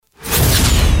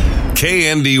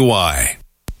KNDY.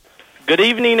 Good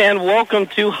evening and welcome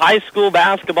to high school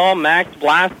basketball. Max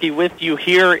Blasky with you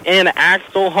here in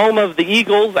Axtell, home of the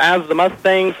Eagles, as the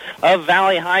Mustangs of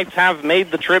Valley Heights have made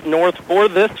the trip north for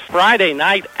this Friday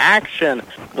night action.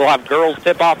 We'll have girls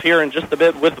tip off here in just a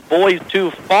bit with boys to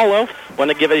follow.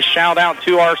 Want to give a shout out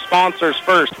to our sponsors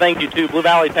first. Thank you to Blue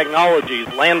Valley Technologies,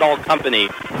 Landall Company,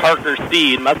 Parker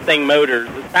Seed, Mustang Motors,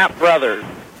 the Sapp Brothers,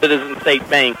 Citizen State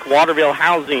Bank, Waterville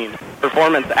Housing,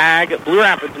 Performance Ag, Blue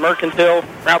Rapids Mercantile,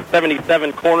 Route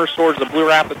 77 corner stores of Blue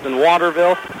Rapids and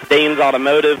Waterville, Danes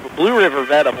Automotive, Blue River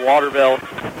Vet of Waterville,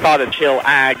 Cottage Hill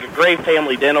Ag, Gray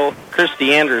Family Dental,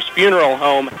 Christy Anders Funeral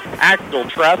Home, Axtell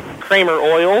Trust, Kramer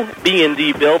Oil,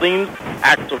 B&D Buildings,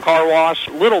 Axtell Car Wash,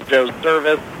 Little Joe's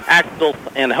Service, Axtell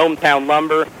and Hometown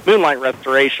Lumber, Moonlight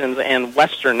Restorations, and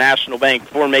Western National Bank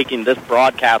for making this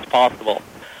broadcast possible.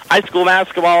 High school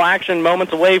basketball action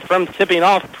moments away from tipping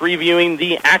off, previewing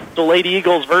the Axtell Lady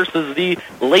Eagles versus the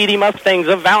Lady Mustangs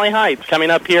of Valley Heights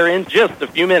coming up here in just a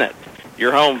few minutes.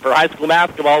 Your home for high school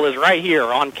basketball is right here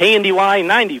on KNDY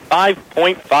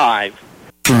 95.5.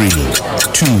 3,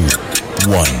 2,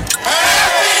 1.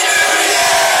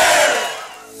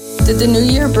 Did the new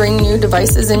year bring new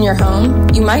devices in your home?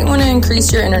 You might want to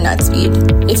increase your internet speed.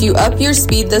 If you up your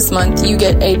speed this month, you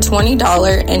get a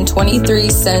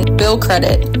 $20.23 bill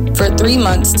credit for 3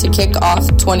 months to kick off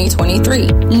 2023.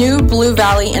 New Blue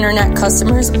Valley internet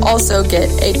customers also get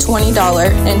a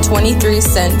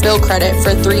 $20.23 bill credit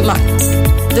for 3 months.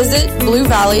 Visit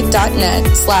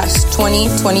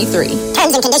bluevalley.net/2023.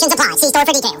 Terms and conditions apply. See store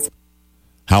for details.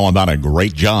 How about a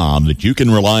great job that you can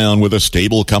rely on with a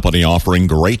stable company offering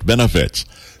great benefits?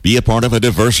 Be a part of a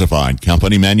diversified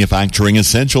company manufacturing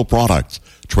essential products,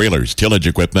 trailers, tillage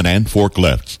equipment, and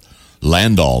forklifts.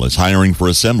 Landall is hiring for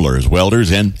assemblers, welders,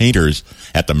 and painters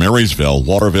at the Marysville,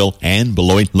 Waterville, and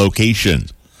Beloit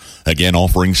locations. Again,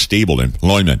 offering stable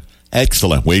employment,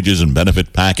 excellent wages and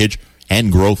benefit package,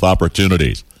 and growth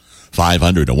opportunities.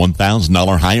 $500 to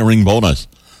 $1,000 hiring bonus.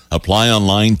 Apply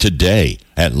online today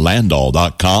at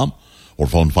landall.com or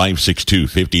phone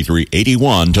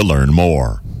 562-5381 to learn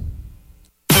more.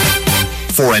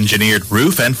 For engineered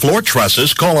roof and floor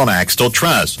trusses, call on Axtell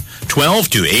Truss. 12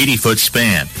 to 80-foot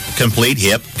span. Complete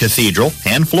hip, cathedral,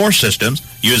 and floor systems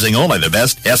using only the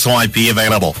best SYP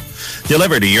available.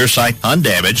 Delivered to your site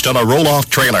undamaged on a roll-off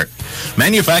trailer.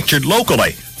 Manufactured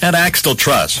locally at Axtell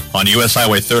Truss on U.S.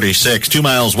 Highway 36, 2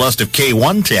 miles west of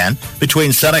K110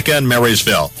 between Seneca and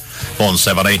Marysville. Phone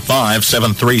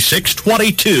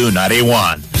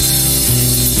 785-736-2291.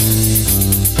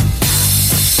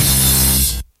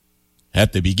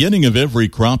 At the beginning of every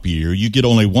crop year, you get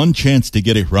only one chance to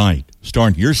get it right.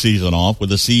 Start your season off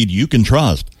with a seed you can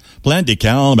trust. Plant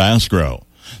DeKalb Asgrow.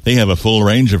 They have a full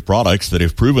range of products that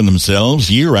have proven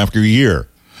themselves year after year.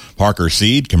 Parker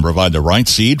Seed can provide the right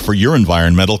seed for your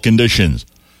environmental conditions.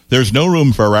 There's no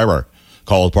room for error.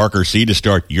 Call Parker Seed to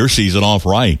start your season off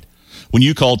right. When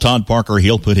you call Todd Parker,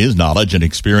 he'll put his knowledge and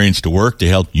experience to work to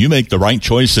help you make the right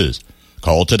choices.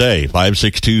 Call today,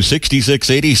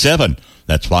 562-6687.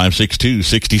 That's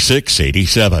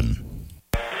 562-6687.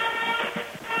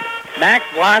 Max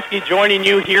Blasky joining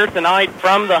you here tonight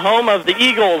from the home of the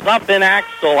Eagles up in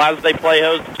Axtell as they play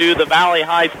host to the Valley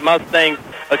Heights Mustangs,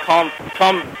 a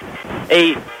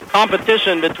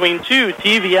competition between two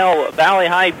TVL Valley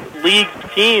Heights League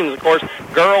teams. Of course,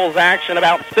 girls action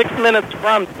about 6 minutes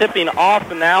from tipping off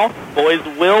now. Boys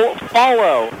will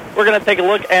follow. We're going to take a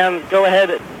look and go ahead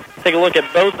and take a look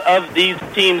at both of these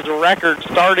teams' records,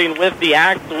 starting with the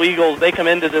Axtell Eagles. They come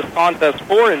into this contest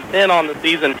 4-10 on the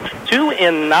season,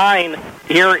 2-9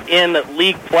 here in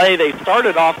league play. They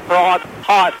started off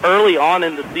hot early on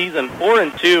in the season,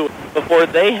 4-2, before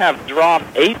they have dropped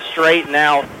 8 straight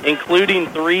now, including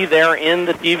 3 there in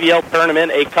the TVL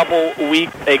tournament a couple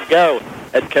weeks ago.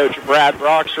 Head coach Brad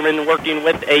Brocksterman working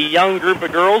with a young group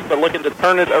of girls, but looking to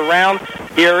turn it around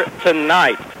here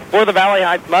tonight. For the Valley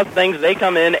Heights Mustangs, they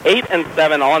come in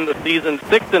 8-7 on the season,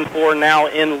 6-4 now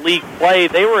in league play.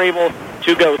 They were able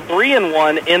to go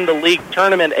 3-1 in the league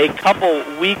tournament a couple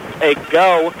weeks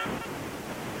ago,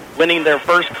 winning their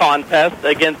first contest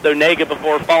against Onega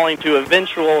before falling to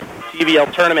eventual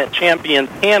TVL tournament champions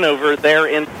Hanover there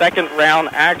in second round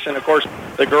action. Of course,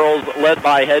 the girls led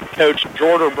by head coach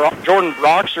Jordan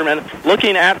Brocksterman.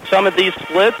 Looking at some of these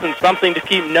splits and something to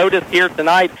keep notice here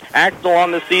tonight, Axtell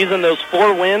on the season, those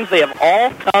 4 wins, they have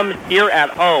all come here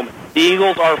at home. The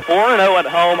Eagles are 4-0 at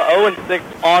home, 0-6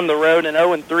 on the road, and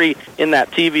 0-3 in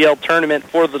that TVL tournament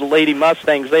for the Lady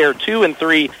Mustangs. They are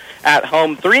 2-3 at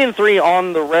home, 3-3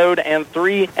 on the road, and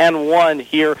 3-1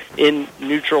 here in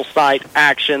neutral site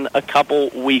action a couple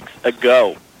weeks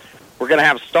ago. We're going to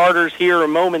have starters here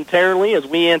momentarily as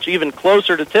we inch even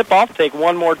closer to tip-off. Take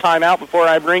one more time out before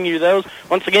I bring you those.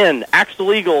 Once again,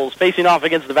 Axtell Eagles facing off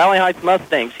against the Valley Heights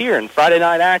Mustangs here in Friday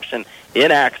night action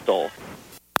in Axtell.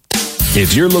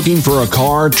 If you're looking for a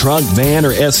car, truck, van,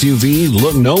 or SUV,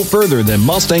 look no further than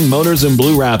Mustang Motors in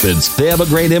Blue Rapids. They have a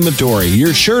great inventory.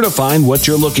 You're sure to find what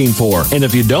you're looking for. And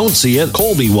if you don't see it,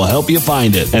 Colby will help you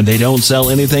find it. And they don't sell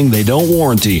anything they don't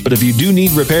warranty. But if you do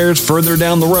need repairs further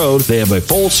down the road, they have a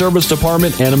full service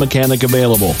department and a mechanic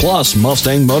available. Plus,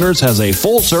 Mustang Motors has a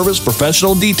full service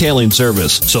professional detailing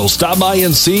service. So stop by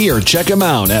and see or check them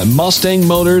out at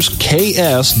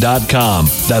MustangMotorsKS.com.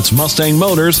 That's Mustang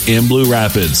Motors in Blue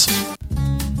Rapids.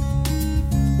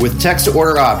 With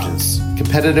text-to-order options,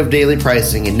 competitive daily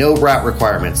pricing, and no route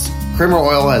requirements, Kramer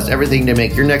Oil has everything to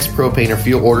make your next propane or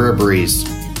fuel order a breeze.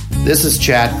 This is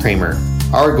Chad Kramer.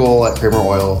 Our goal at Kramer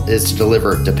Oil is to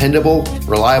deliver dependable,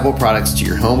 reliable products to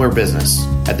your home or business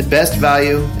at the best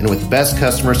value and with the best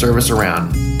customer service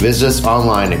around. Visit us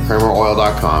online at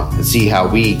KramerOil.com and see how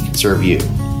we can serve you.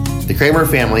 The Kramer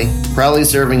family, proudly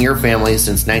serving your family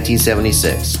since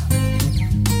 1976.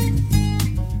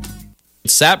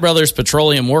 Sapp Brothers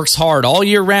Petroleum works hard all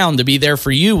year round to be there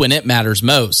for you when it matters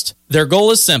most. Their goal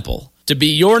is simple: to be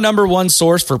your number one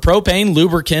source for propane,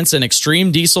 lubricants, and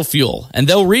extreme diesel fuel. And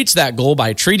they'll reach that goal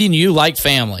by treating you like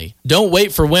family. Don't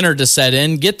wait for winter to set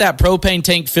in. Get that propane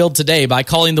tank filled today by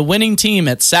calling the winning team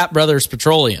at Sapp Brothers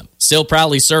Petroleum. Still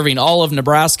proudly serving all of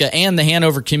Nebraska and the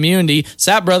Hanover community,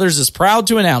 Sapp Brothers is proud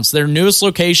to announce their newest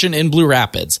location in Blue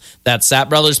Rapids. That's Sapp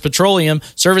Brothers Petroleum,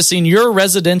 servicing your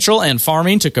residential and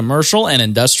farming to commercial and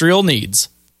industrial needs.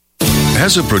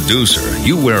 As a producer,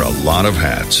 you wear a lot of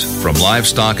hats, from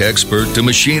livestock expert to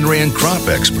machinery and crop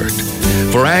expert.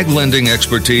 For ag lending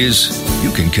expertise,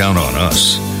 you can count on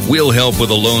us. We'll help with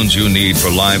the loans you need for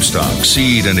livestock,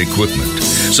 seed, and equipment.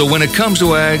 So when it comes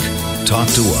to ag, talk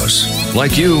to us.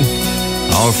 Like you,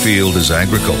 our field is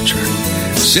agriculture.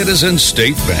 Citizens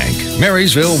State Bank,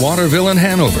 Marysville, Waterville, and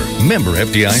Hanover. Member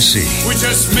FDIC. We're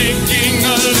just making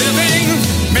a living,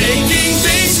 making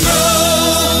things grow.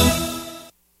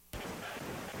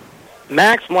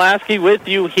 Max Mlasky with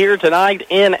you here tonight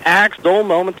in Axtell,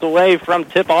 moments away from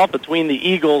tip-off between the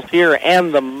Eagles here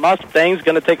and the Mustangs.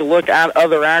 Going to take a look at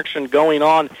other action going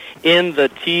on in the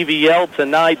TVL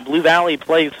tonight. Blue Valley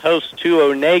plays host to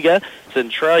Onega.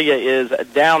 Centralia is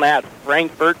down at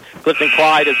Frankfort. Clifton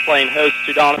Clyde is playing host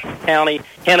to Donovan County.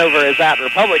 Hanover is at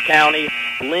Republic County.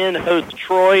 Lynn hosts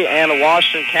Troy, and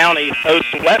Washington County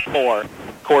hosts Wetmore.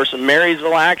 Of course,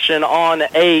 Marysville action on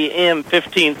AM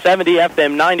 1570,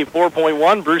 FM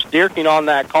 94.1. Bruce Dierking on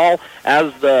that call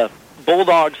as the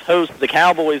Bulldogs host the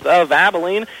Cowboys of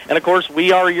Abilene. And, of course,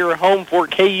 we are your home for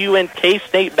KU and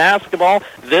K-State basketball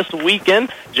this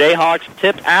weekend. Jayhawks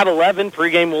tip at 11.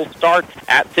 Pregame will start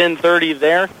at 10:30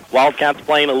 there. Wildcats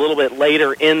playing a little bit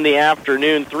later in the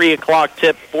afternoon. 3 o'clock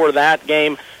tip for that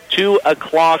game. 2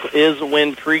 o'clock is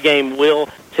when pregame will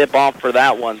tip off for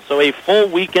that one. So a full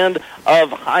weekend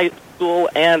of high school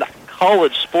and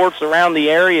college sports around the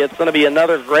area. It's going to be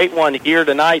another great one here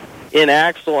tonight in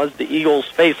Axtell as the Eagles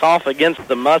face off against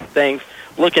the Mustangs.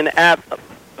 Looking at a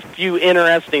few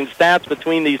interesting stats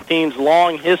between these teams,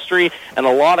 long history and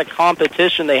a lot of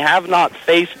competition. They have not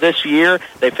faced this year.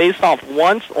 They faced off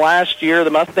once last year.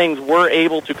 The Mustangs were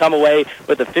able to come away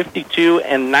with a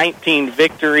 52-19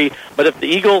 victory. But if the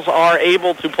Eagles are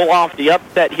able to pull off the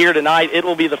upset here tonight, it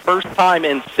will be the first time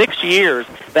in 6 years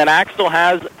that Axtell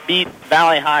has beat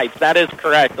Valley Heights. That is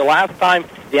correct. The last time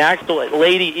the Axtell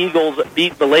Lady Eagles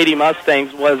beat the Lady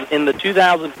Mustangs was in the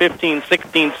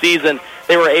 2015-16 season.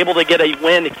 They were able to get a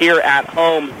win here at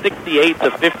home,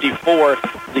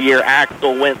 68-54. The year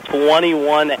Axtell went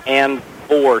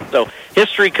 21-4. So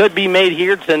history could be made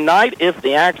here tonight if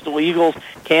the Axtell Eagles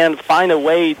can find a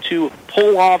way to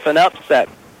pull off an upset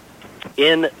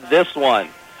in this one.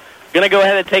 Going to go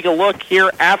ahead and take a look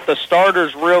here at the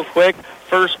starters real quick.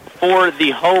 First, for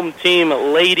the home team,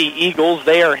 Lady Eagles,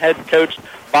 they are head coached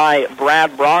by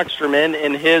Brad Brocksterman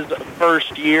in his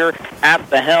first year at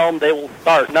the helm. They will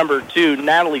start number 2,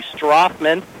 Natalie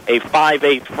Strothman, a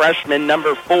 5'8 freshman.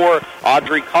 Number 4,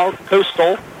 Audrey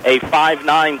Coastal, a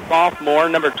 5'9 sophomore.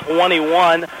 Number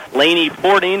 21, Lainey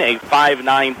Porting, a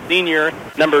 5'9 senior.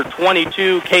 Number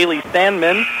 22, Kaylee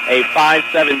Sandman, a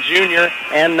 5'7 junior.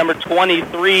 And number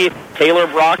 23, Taylor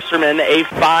Brocksterman, a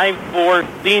 5'4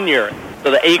 senior. So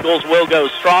the Eagles will go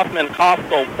Strothman,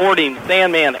 Coastal, Porting,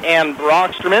 Sandman, and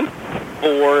Brocksterman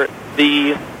for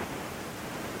the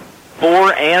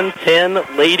 4-10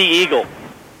 Lady Eagles.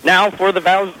 Now for the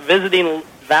visiting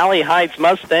Valley Heights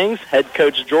Mustangs. Head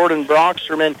coach Jordan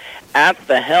Brocksterman at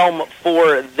the helm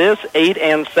for this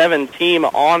 8-7 team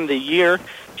on the year,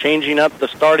 changing up the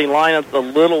starting lineup a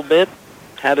little bit.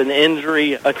 Had an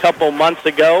injury a couple months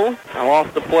ago. I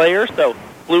lost a player, so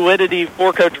fluidity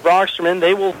for Coach Brocksterman.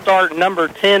 They will start number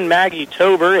 10, Maggie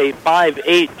Tober, a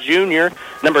 5'8 junior.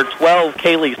 Number 12,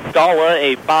 Kaylee Scala,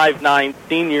 a 5'9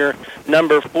 senior.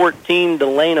 Number 14,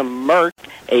 Delana Merck,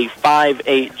 a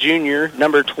 5'8 junior.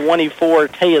 Number 24,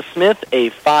 Taya Smith,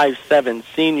 a 5'7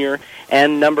 senior.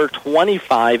 And number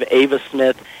 25, Ava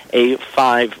Smith, a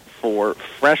 5'4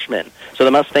 freshman. So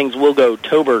the Mustangs will go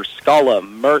Tober, Scala,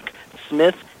 Merck,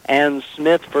 Smith, and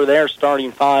Smith for their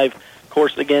starting five. Of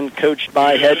course, again, coached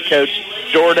by head coach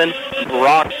Jordan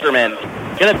Brocksterman.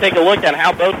 Going to take a look at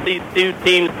how both these two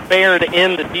teams fared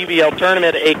in the TVL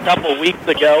tournament a couple weeks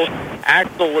ago.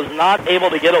 Axtell was not able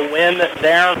to get a win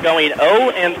there, going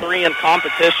 0-3 in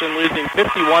competition, losing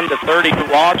 51-30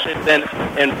 to Washington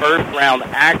in first round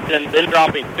action, then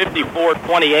dropping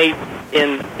 54-28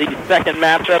 in the second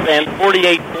matchup and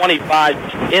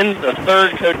 48-25 in the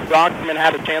third. Coach Brocksterman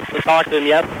had a chance to talk to him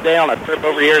yesterday on a trip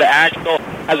over here to Axtell.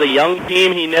 As a young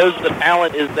team, he knows the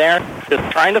talent is there,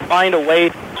 just trying to find a way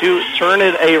to turn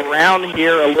it around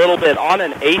here a little bit on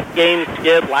an 8-game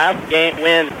skid. Last game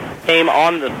win came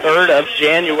on the 3rd of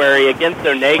January against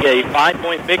Onega, a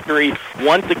 5-point victory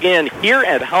once again here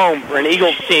at home for an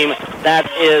Eagles team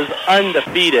that is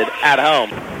undefeated at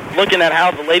home. Looking at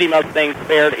how the Lady Mustangs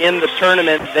fared in the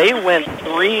tournament, they went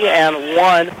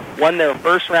 3-1, won their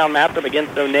first round matchup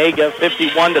against Onega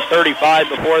 51-35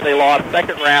 before they lost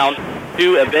second round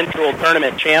to eventual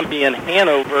tournament champion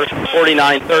Hanover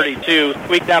 49-32.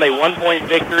 Squeaked out a 1-point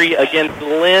victory against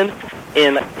Lynn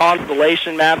in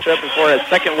consolation matchup before a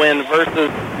second win versus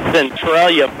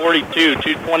Centralia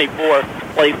 42-24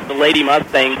 placed the Lady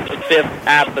Mustangs fifth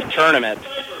at the tournament.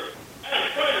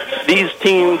 These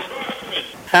teams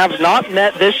have not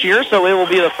met this year, so it will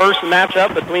be the first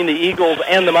matchup between the Eagles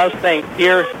and the Mustangs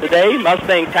here today.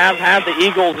 Mustangs have had the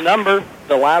Eagles number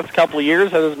the last couple of years.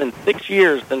 It has been 6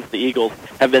 years since the Eagles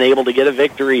have been able to get a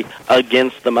victory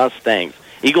against the Mustangs.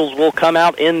 Eagles will come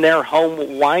out in their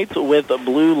home whites with a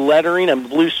blue lettering and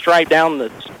blue stripe down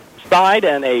the side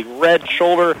and a red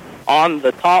shoulder on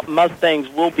the top. Mustangs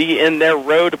will be in their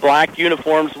road black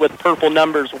uniforms with purple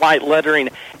numbers, white lettering,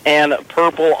 and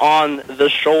purple on the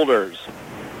shoulders.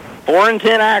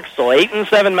 4-10 Axtell,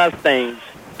 8-7 Mustangs.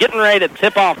 Getting ready to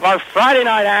tip off our Friday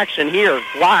night action here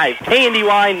live,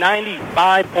 KNDY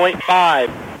 95.5.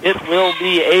 It will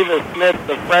be Ava Smith,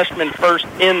 the freshman, first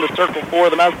in the circle for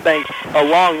the Mustangs,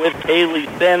 along with Kaylee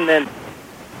Sen, then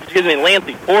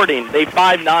Lancey Porting, the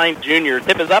 5'9 junior.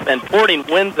 Tip is up, and Porting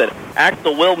wins it.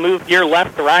 Axtell will move here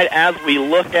left to right as we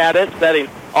look at it, setting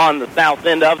on the south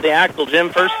end of the Axtell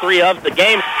gym. First three of the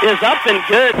game is up and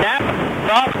good.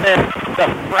 The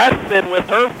freshman with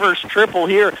her first triple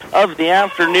here of the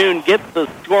afternoon gets the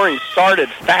scoring started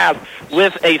fast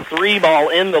with a 3-ball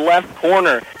in the left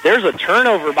corner. There's a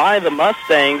turnover by the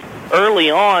Mustangs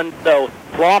early on, so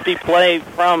sloppy play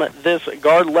from this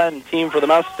guard-led team for the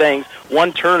Mustangs.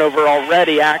 One turnover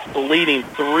already, Axtell leading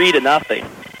 3-0.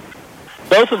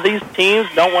 Both of these teams,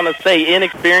 don't want to say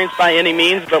inexperienced by any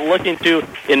means, but looking to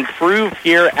improve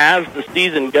here as the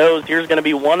season goes. Here's going to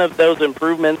be one of those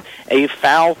improvements, a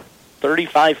foul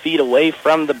 35 feet away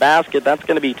from the basket. That's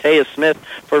going to be Taya Smith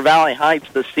for Valley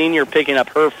Heights, the senior, picking up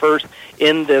her first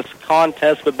in this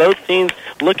contest. But both teams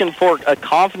looking for a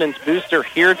confidence booster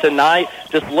here tonight,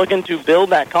 just looking to build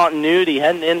that continuity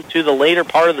heading into the later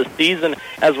part of the season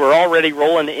as we're already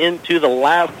rolling into the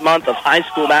last month of high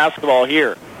school basketball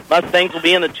here. Mustangs will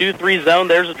be in the 2-3 zone.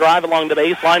 There's a drive along the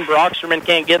baseline. Brocksterman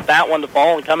can't get that one to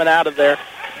fall, and coming out of there,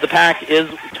 the pack is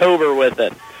Tober with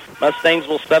it. Mustangs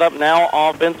will set up now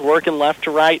offense, working left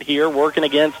to right here, working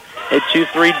against a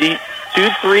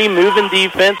 2-3 moving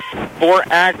defense for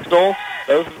Axtell.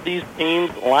 Both of these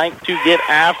teams like to get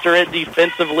after it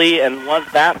defensively and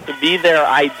want that to be their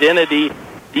identity.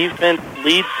 Defense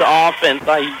leads to offense.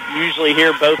 I usually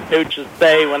hear both coaches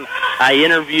say when I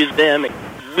interview them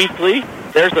weekly.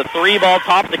 There's a 3-ball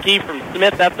top of the key from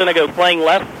Smith. That's going to go playing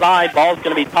left side. Ball's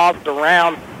going to be tossed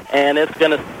around, and it's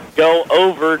going to go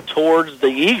over towards the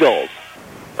Eagles.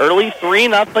 Early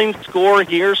 3-0 score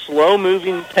here.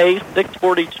 Slow-moving pace.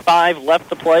 6:45 left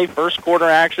to play. First quarter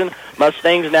action.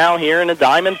 Mustangs now here in a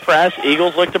diamond press.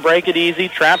 Eagles look to break it easy.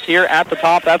 Trapped here at the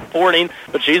top. That's Porting,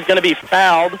 but she's going to be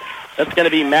fouled. That's going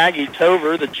to be Maggie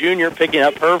Tover, the junior, picking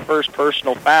up her first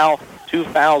personal foul. 2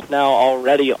 fouls now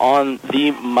already on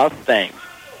the Mustangs.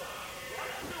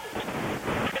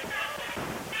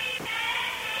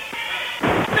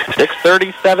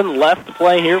 6:37 left to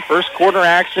play here. First quarter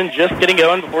action just getting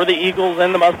going before the Eagles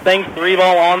and the Mustangs. 3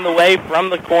 ball on the way from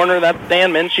the corner. That's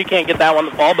Sandman. She can't get that one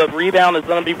to fall, but rebound is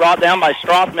going to be brought down by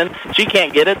Strothman. She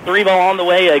can't get it. 3 ball on the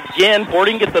way again.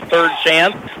 Fording gets the third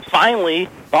chance. Finally,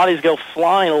 bodies go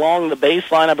flying along the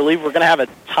baseline. I believe we're going to have a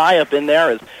tie-up in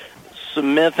there as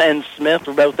Smith and Smith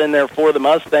are both in there for the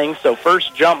Mustangs. So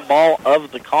first jump ball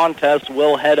of the contest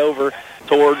will head over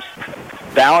towards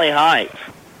Valley Heights.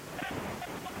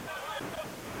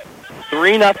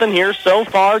 3-0 here so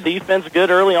far. Defense good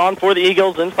early on for the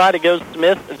Eagles. Inside it goes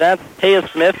Smith. That's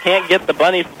Taya Smith. Can't get the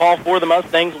bunny ball for the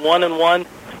Mustangs. 1-1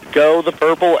 go the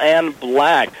purple and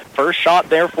black. First shot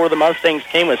there for the Mustangs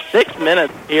came with 6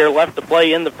 minutes here left to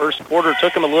play in the first quarter.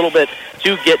 Took them a little bit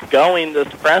to get going. This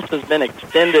press has been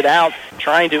extended out,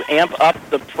 trying to amp up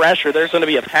the pressure. There's going to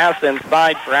be a pass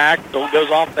inside for Axtell.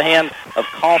 Goes off the hand of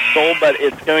Costal, but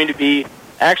it's going to be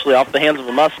actually off the hands of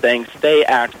the Mustangs. Stay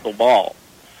Axtell ball.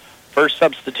 First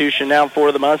substitution now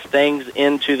for the Mustangs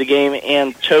into the game,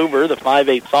 and Tober, the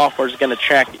 5'8 sophomore, is going to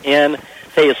check in.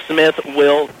 Taya Smith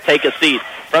will take a seat.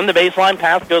 From the baseline,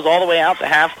 pass goes all the way out to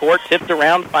half court, tipped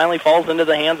around, finally falls into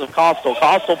the hands of Costal.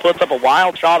 Costal puts up a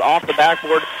wild shot off the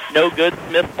backboard, no good.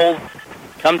 Smith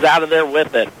comes out of there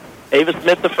with it. Ava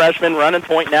Smith, the freshman, running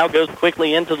point now, goes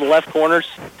quickly into the left corner.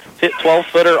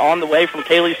 12-footer on the way from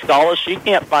Kaylee Stallis. She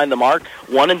can't find the mark.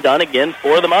 One and done again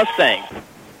for the Mustangs.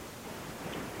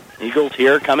 Eagles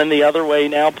here coming the other way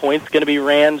now. Points going to be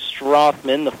Rand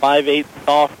Strothman, the 5'8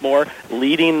 sophomore,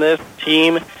 leading this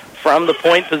team from the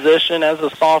point position as a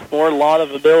sophomore. A lot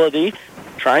of ability.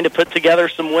 Trying to put together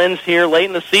some wins here late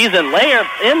in the season. Layup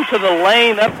into the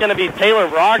lane. That's going to be Taylor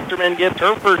Brocksterman. Gets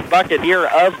her first bucket here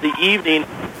of the evening.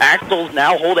 Axtell's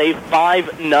now hold a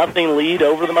 5-0 lead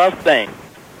over the Mustangs.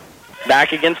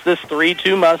 Back against this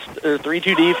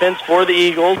 3-2 defense for the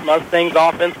Eagles. Mustangs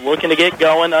offense looking to get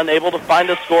going, unable to find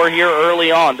a score here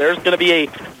early on. There's going to be a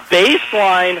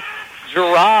baseline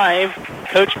drive.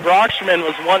 Coach Brocksterman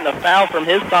was wanting a foul from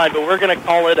his side, but we're going to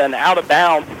call it an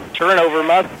out-of-bounds turnover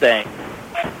Mustang.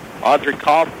 Audrey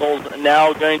Costal's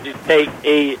now going to take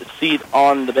a seat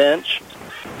on the bench.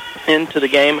 Into the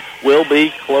game will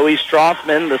be Chloe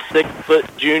Strothman, the 6-foot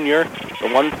junior. The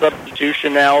one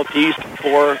substitution now apiece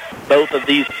for both of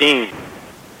these teams.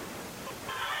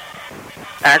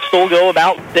 Axtell will go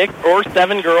about 6 or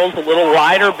 7 girls, a little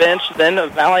wider bench than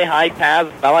Valley Heights has.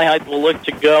 Valley Heights will look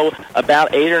to go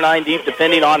about 8 or 9 deep,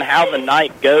 depending on how the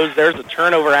night goes. There's a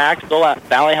turnover. Axtell.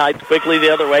 Valley Heights quickly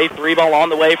the other way. 3 ball on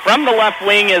the way from the left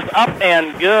wing is up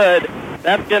and good.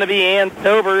 That's going to be Ann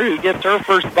Tober, who gets her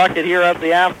first bucket here of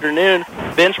the afternoon.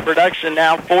 Bench production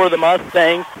now for the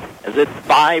Mustangs, as it's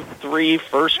 5-3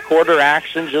 first quarter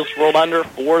action, just rolled under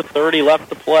 4:30 left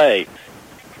to play.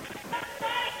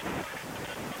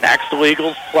 Axtell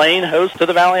Eagles playing host to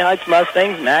the Valley Heights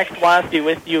Mustangs. Max Blasky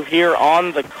with you here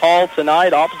on the call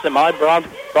tonight. Opposite my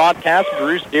broadcast,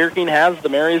 Bruce Deerking has the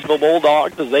Marysville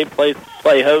Bulldogs as they play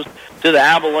host to the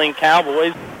Abilene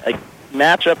Cowboys. A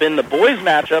matchup in the boys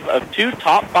matchup of 2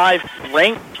 top 5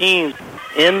 ranked teams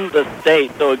in the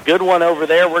state. So a good one over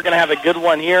there. We're going to have a good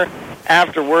one here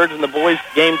afterwards in the boys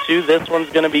game 2. This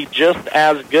one's going to be just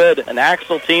as good. An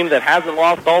Axtell team that hasn't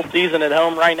lost all season at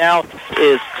home right now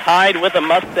is tied with a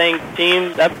Mustangs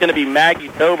team. That's going to be Maggie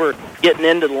Tober getting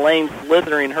into the lane,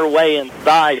 slithering her way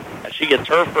inside as she gets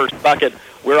her first bucket.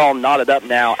 We're all knotted up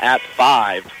now at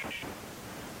 5.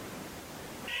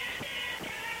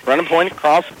 Running point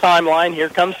across the timeline. Here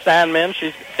comes Sandman.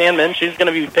 She's going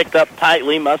to be picked up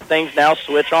tightly. Mustangs now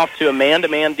switch off to a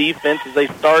man-to-man defense as they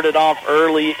started off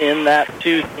early in that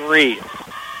 2-3.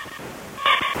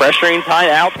 Pressuring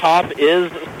tight out top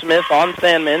is Smith on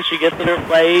Sandman. She gets it her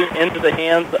way into the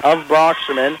hands of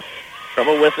Brocksterman.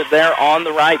 Trouble with it there on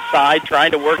the right side.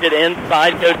 Trying to work it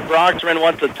inside. Coach Brocksterman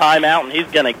wants a timeout, and he's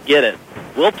going to get it.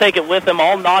 We'll take it with him,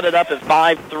 all knotted up at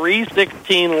 5,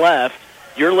 3:16 left.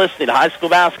 You're listening to High School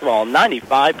Basketball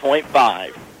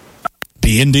 95.5.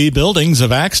 KNDY Buildings of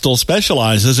Axtell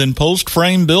specializes in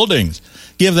post-frame buildings.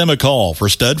 Give them a call for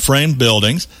stud-frame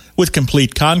buildings with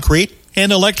complete concrete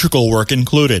and electrical work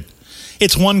included.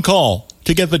 It's one call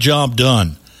to get the job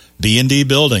done. KNDY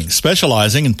Buildings,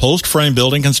 specializing in post-frame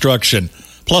building construction,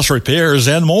 plus repairs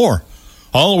and more.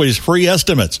 Always free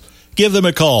estimates. Give them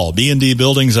a call. KNDY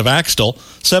Buildings of Axtell,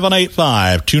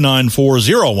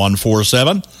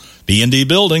 785-294-0147. KNDY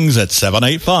Buildings at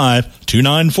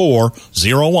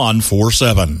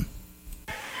 785-294-0147.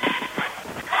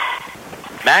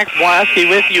 Max Blasky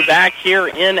with you back here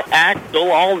in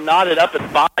Axtell, all knotted up at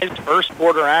 5's first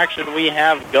quarter action we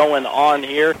have going on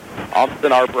here.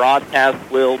 Often our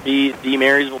broadcast will be the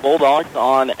Marysville Bulldogs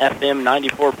on FM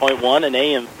 94.1 and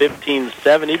AM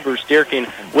 1570. Bruce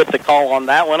Dierking with the call on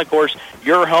that one. Of course,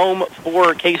 your home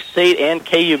for K-State and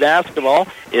KU basketball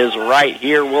is right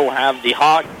here. We'll have the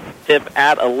Hawks tip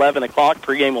at 11 o'clock.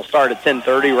 Pregame will start at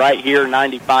 10:30 right here,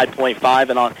 95.5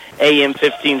 and on AM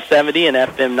 1570 and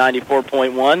FM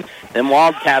 94.1. Then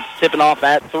Wildcats tipping off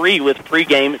at 3 with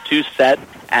pregame to set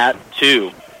at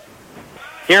 2.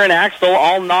 Here in Axtell,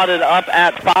 all knotted up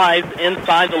at 5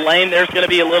 inside the lane. There's going to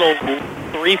be a little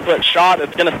 3-foot shot.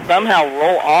 It's going to somehow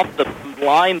roll off the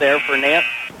line there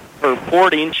for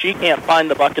Porting. She can't find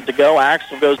the bucket to go.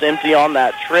 Axtell goes empty on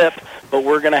that trip, but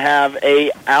we're going to have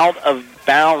a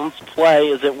out-of-bounds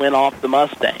play as it went off the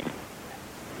Mustang.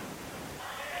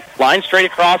 Line straight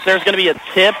across. There's going to be a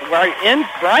tip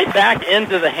right back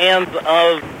into the hands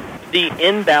of the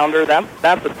inbounder.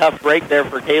 That's a tough break there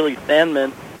for Kaylee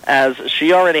Sandman, as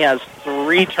she already has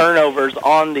 3 turnovers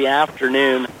on the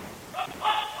afternoon.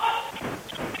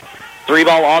 3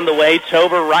 ball on the way.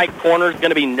 Tober, right corner, is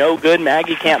going to be no good.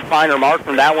 Maggie can't find her mark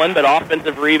from that one, but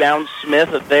offensive rebound.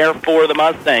 Smith there for the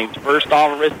Mustangs. First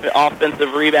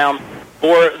offensive rebound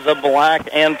for the black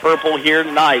and purple here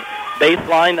tonight.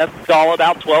 Baseline, that's all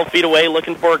about 12 feet away,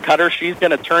 looking for a cutter. She's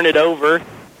going to turn it over.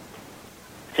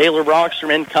 Taylor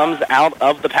Brocksterman comes out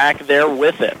of the pack there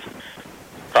with it.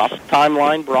 Across the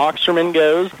timeline, Brocksterman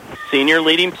goes. Senior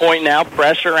leading point now.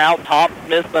 Pressure out top.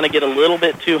 Smith's going to get a little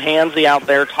bit too handsy out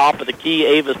there. Top of the key,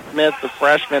 Ava Smith, the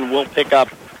freshman, will pick up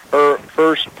her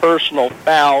first personal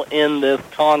foul in this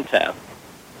contest.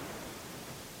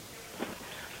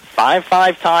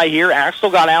 5-5 tie here. Axtell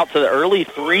got out to the early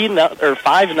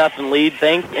 5-0 lead,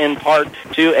 thanks in part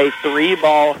to a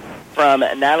 3-ball from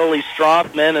Natalie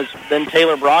Strothman, as then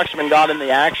Taylor Brocksterman got in the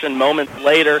action moments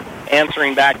later.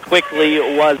 Answering back quickly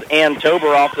was Ann Tober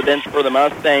off the bench for the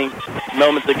Mustangs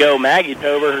moments ago. Maggie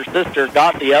Tober, her sister,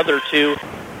 got the other 2.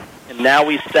 And now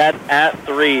we set at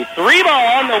 3.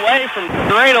 3-ball on the way from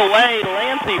straight away.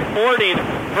 Lancey Porting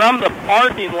from the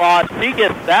parking lot. She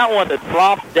gets that one to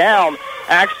drop down.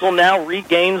 Axtell now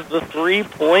regains the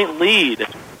 3-point lead.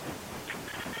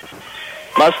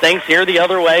 Mustangs here the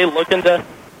other way, looking to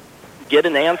get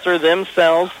an answer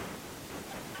themselves.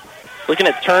 Looking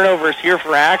at turnovers here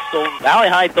for Axtell. Valley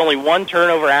Heights only 1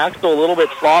 turnover. Axtell a little bit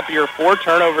sloppier. 4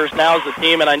 turnovers now as a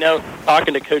team, and I know,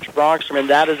 talking to Coach Brocksterman,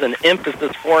 that is an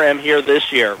emphasis for him here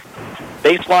this year.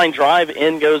 Baseline drive,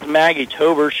 in goes Maggie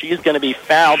Tober. She's going to be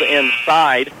fouled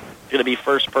inside. It's going to be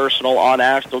first personal on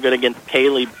Axtell, good against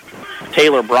Taylor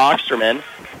Brocksterman.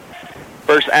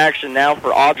 First action now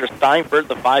for Audra Steinford,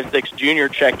 the 5'6" junior,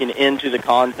 checking into the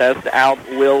contest. Out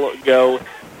will go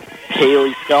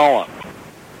Kaylee Scala.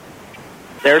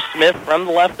 There's Smith from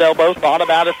the left elbow, thought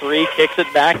about a 3, kicks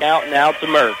it back out now to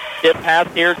Merck. Skip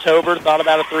pass here, Tober thought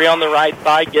about a 3 on the right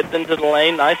side, gets into the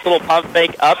lane. Nice little pump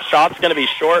fake up, shot's going to be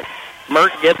short.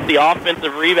 Merck gets the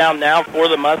offensive rebound now for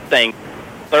the Mustangs.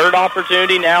 Third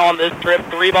opportunity now on this trip,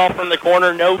 3-ball from the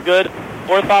corner, no good.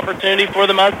 Fourth opportunity for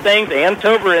the Mustangs, and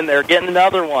Tober in there getting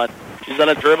another one. She's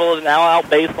going to dribble it now out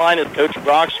baseline as Coach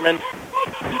Brocksterman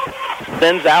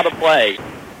sends out a play.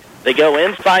 They go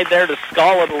inside there to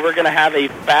Scala, but we're going to have a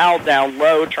foul down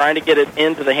low, trying to get it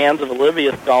into the hands of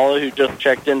Olivia Scala, who just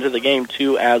checked into the game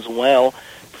too as well.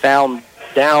 Foul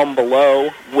down below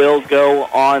will go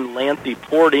on Lancey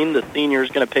Porting. The senior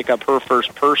is going to pick up her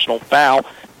first personal foul.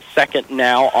 Second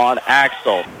now on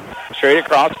Axtell. Straight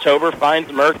across, Tober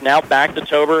finds Merck. Now back to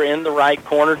Tober in the right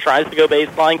corner. Tries to go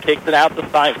baseline, kicks it out to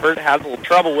Steinford. Has a little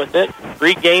trouble with it.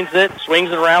 Regains it, swings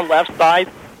it around left side.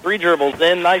 3 dribbles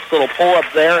in. Nice little pull-up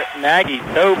there. Maggie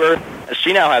Tober, as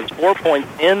she now has 4 points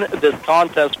in this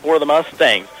contest for the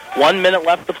Mustangs. 1 minute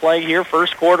left to play here.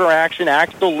 First quarter action.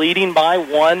 Axtell leading by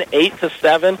 1,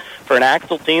 8-7 for an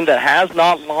Axtell team that has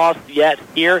not lost yet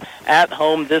here at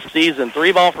home this season.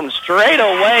 3-ball from straight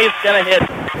away. It's going to hit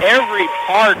every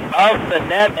part of the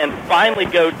net and finally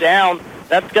go down.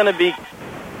 That's going to be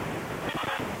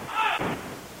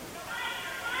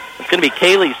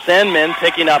Kaylee Senman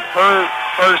picking up her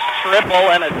first triple,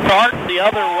 and a start the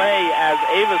other way as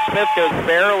Ava Smith goes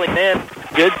barreling in.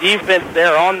 Good defense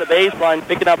there on the baseline,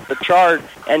 picking up the charge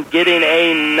and getting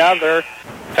another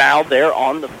foul there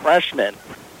on the freshman.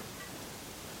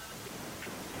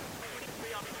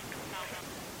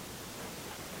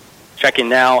 Checking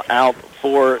now out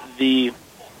for the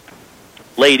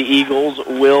Lady Eagles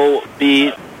will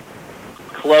be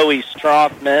Chloe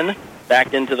Strothman.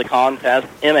 back into the contest.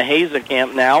 Emma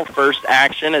Hazekamp now, first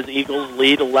action as Eagles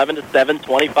lead 11-7,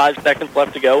 25 seconds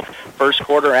left to go. First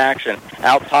quarter action.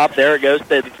 Out top there it goes to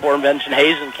the aforementioned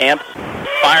Hazekamp,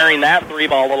 firing that three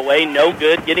ball away. No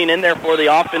good. Getting in there for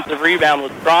the offensive rebound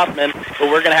was Strothman, but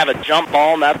we're going to have a jump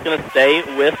ball, and that's going to stay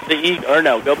with the Eagles. Or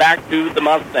no, go back to the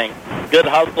Mustangs. Good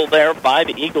hustle there by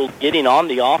the Eagles getting on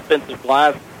the offensive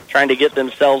glass, trying to get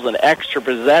themselves an extra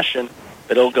possession,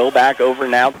 but it'll go back over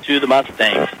now to the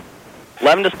Mustangs.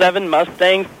 11-7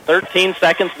 Mustangs, 13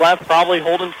 seconds left, probably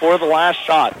holding for the last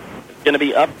shot. It's going to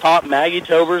be up top. Maggie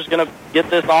Tober's going to get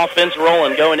this offense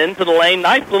rolling, going into the lane.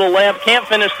 Nice little layup, can't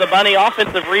finish the bunny.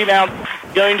 Offensive rebound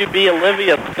going to be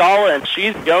Olivia Scala, and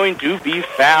she's going to be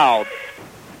fouled.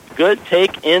 Good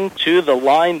take into the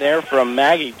line there from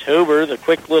Maggie Tober. The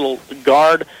quick little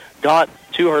guard got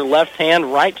to her left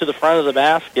hand right to the front of the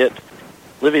basket.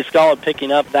 Olivia Scala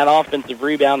picking up that offensive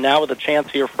rebound now with a chance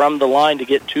here from the line to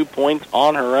get 2 points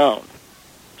on her own.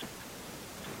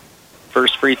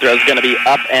 First free throw is going to be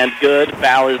up and good.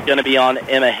 Foul is going to be on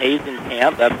Emma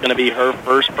Hazenkamp. That's going to be her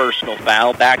first personal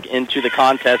foul. Back into the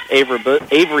contest, Avery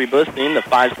Busting, the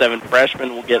 5'7"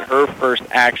 freshman, will get her first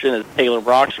action as Taylor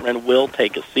Broxman will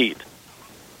take a seat.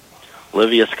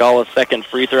 Olivia Scala's second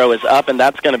free throw is up, and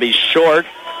that's going to be short.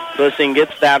 Busting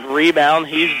gets that rebound.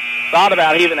 He's thought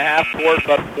about even a half court,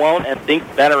 but won't and thinks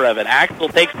better of it. Axtell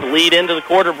takes the lead into the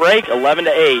quarter break,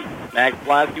 11-8. Max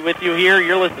Blasky with you here.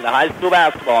 You're listening to High School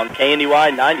Basketball on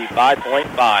KNDY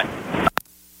 95.5.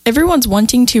 Everyone's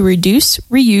wanting to reduce,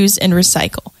 reuse, and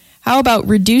recycle. How about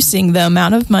reducing the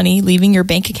amount of money leaving your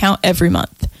bank account every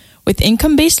month? With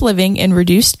income-based living and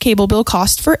reduced cable bill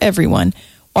cost for everyone,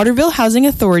 Waterville Housing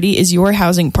Authority is your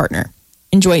housing partner.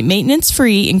 Enjoy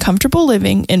maintenance-free and comfortable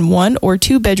living in 1 or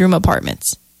 2 bedroom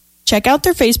apartments. Check out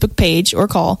their Facebook page or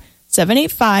call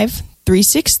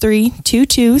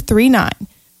 785-363-2239.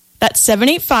 That's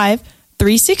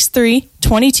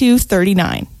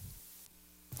 785-363-2239.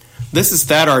 This is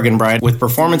Thad Argenbright with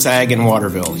Performance Ag in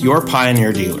Waterville, your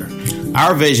Pioneer dealer.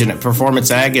 Our vision at Performance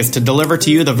Ag is to deliver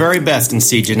to you the very best in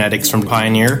seed genetics from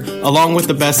Pioneer, along with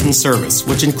the best in service,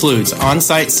 which includes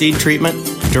on-site seed treatment,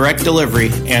 direct delivery,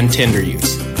 and tender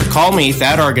use. Call me,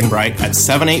 Thad Argenbright, at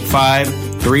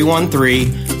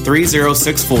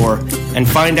 785-313-3064 and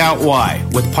find out why.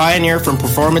 With Pioneer from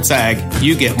Performance Ag,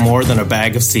 you get more than a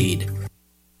bag of seed.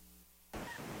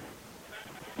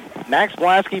 Max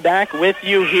Blasky back with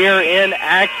you here in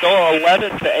Axtell.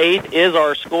 11-8 is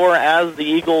our score as the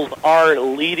Eagles are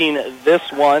leading this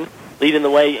one, leading the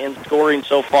way in scoring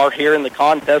so far here in the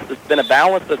contest. It's been a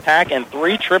balanced attack and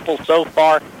 3 triples so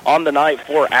far on the night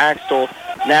for Axtell.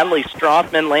 Natalie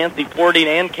Strothman, Lancey Porting,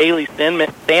 and Kaylee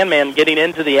Sandman getting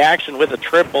into the action with a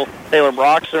triple. Taylor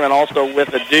Broxer and also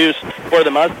with a deuce. For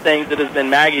the Mustangs, it has been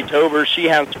Maggie Tober. She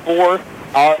has 4.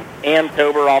 Ann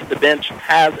Tober off the bench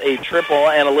has a triple,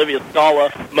 and Olivia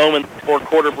Scala, moments before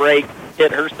quarter break,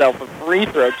 hit herself a free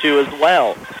throw, too, as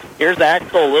well. Here's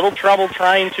Axtell, a little trouble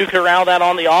trying to corral that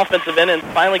on the offensive end, and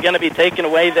finally going to be taken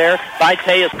away there by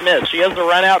Taya Smith. She has the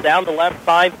run out down the left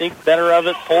side, thinks better of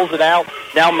it, pulls it out.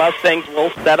 Now Mustangs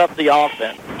will set up the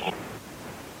offense.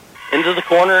 Into the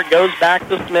corner, it goes back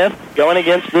to Smith, going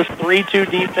against this 3-2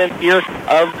 defense here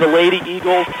of the Lady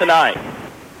Eagles tonight.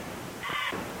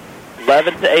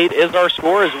 11-8 is our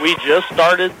score as we just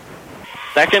started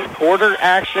second quarter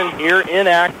action here in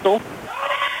Axtell.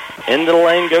 Into the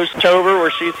lane goes Tober,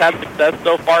 where she's had success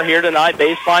so far here tonight.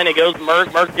 Baseline, it goes Merck.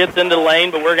 Merck gets into the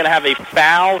lane, but we're going to have a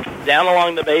foul down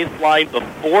along the baseline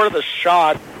before the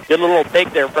shot. Good little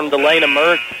take there from Delana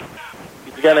Merck.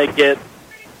 He's going to get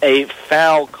a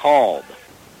foul called.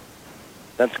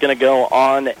 That's going to go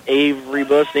on Avery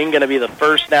Busting. Going to be the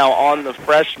first now on the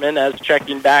freshman, as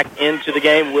checking back into the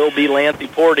game will be Lancey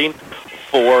Porting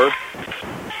for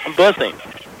Busting.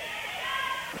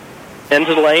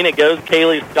 Into the lane it goes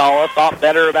Kaylee Scala. Thought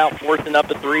better about forcing up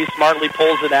a 3. Smartly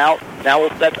pulls it out. Now we'll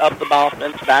set up the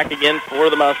offense back again for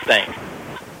the Mustangs.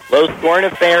 Low scoring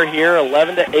affair here.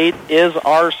 11-8 is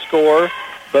our score.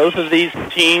 Both of these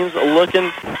teams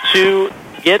looking to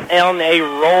get on a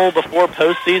roll before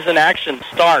postseason action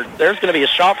starts. There's going to be a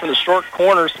shot from the short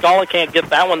corner. Scala can't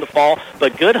get that one to fall,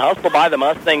 but good hustle by the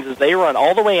Mustangs as they run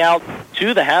all the way out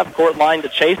to the half-court line to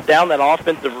chase down that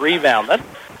offensive rebound. That's,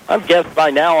 I've guessed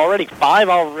by now, already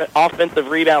 5 offensive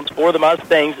rebounds for the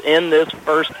Mustangs in this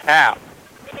first half.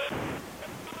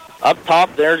 Up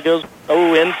top, there goes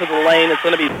into the lane. It's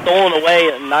going to be stolen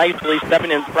away nicely. Stepping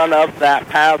in front of that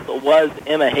pass was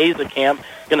Emma Hazekamp.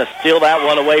 Going to steal that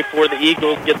one away for the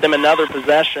Eagles, get them another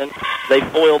possession. They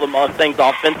foil the Mustangs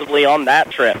offensively on that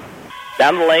trip.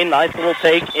 Down the lane, nice little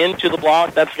take into the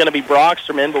block. That's going to be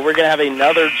Broxterman, but we're going to have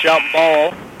another jump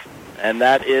ball and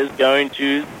that is going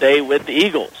to stay with the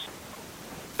Eagles.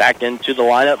 Back into the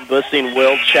lineup, Bussing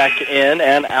will check in,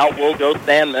 and out will go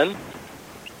Sandman.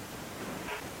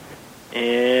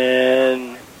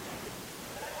 And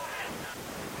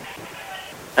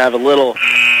have a little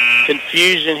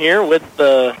confusion here with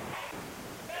the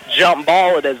jump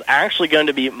ball. It is actually going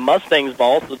to be Mustang's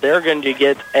ball, so they're going to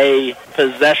get a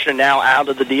possession now out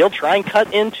of the deal. Try and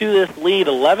cut into this lead.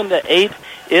 11-8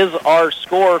 is our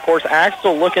score. Of course,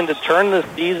 Axtell looking to turn this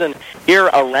season here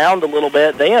around a little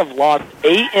bit. They have lost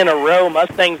 8 in a row.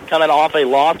 Mustangs coming off a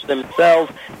loss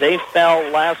themselves. They fell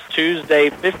last Tuesday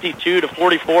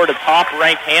 52-44 to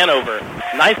top-ranked Hanover.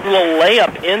 Nice little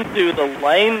layup into the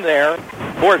lane there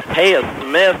for Taya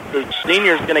Smith. The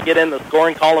senior is going to get in the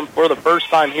scoring column for the first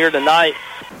time here tonight.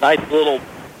 Nice little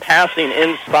passing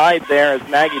inside there as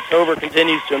Maggie Tober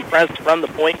continues to impress from the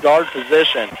point guard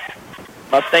position.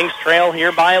 Mustangs trail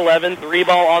here by 11.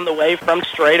 3-ball on the way from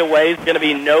straightaway is going to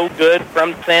be no good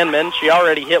from Sandman. She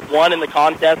already hit one in the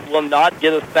contest, will not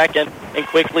get a second, and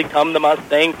quickly come the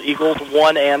Mustangs. Eagles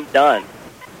one and done.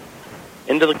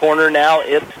 Into the corner now,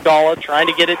 it's Scala trying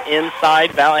to get it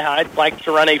inside. Valley Heights likes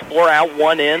to run a 4-out,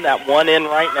 1 in. That 1 in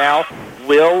right now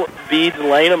will be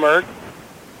Delana Merck.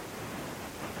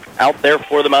 Out there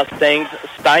for the Mustangs,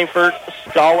 Steinfurt,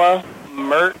 Scala,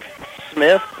 Merck,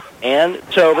 Smith, and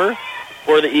Tober.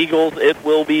 For the Eagles, it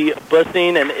will be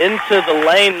Bussing, and into the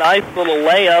lane. Nice little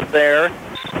layup there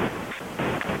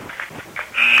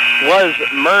was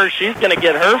Murr. She's going to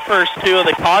get her first 2 of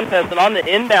the contest, and on the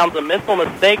inbounds, a missile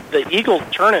mistake. The Eagles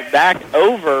turn it back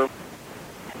over.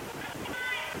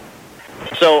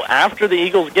 So after the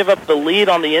Eagles give up the lead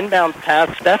on the inbounds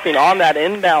pass, stepping on that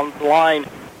inbounds line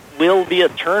will be a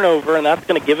turnover, and that's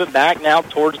going to give it back now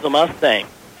towards the Mustangs.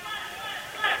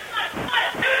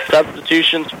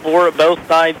 Substitutions for both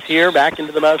sides here. Back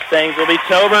into the Mustangs will be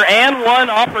Tober, and one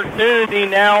opportunity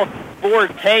now for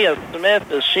Taya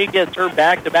Smith as she gets her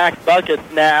back-to-back buckets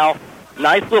now.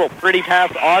 Nice little pretty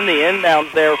pass on the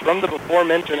inbounds there from the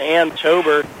before-mentioned Ann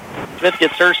Tober. Smith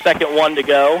gets her second one to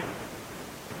go.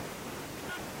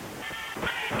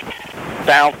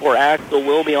 Foul for Axtell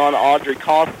will be on Audrey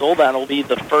Costel. That'll be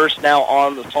the first now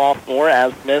on the sophomore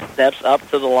as Smith steps up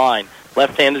to the line.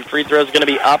 Left-handed free throw is going to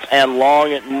be up and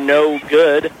long, no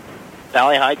good.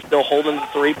 Valley Heights still holding the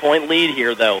 3-point lead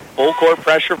here, though. Full court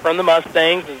pressure from the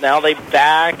Mustangs as now they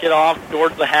back it off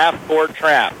towards the half-court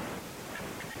trap.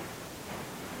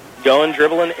 Going,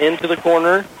 dribbling into the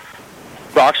corner.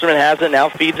 Broxterman has it, now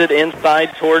feeds it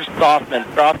inside towards Strothman.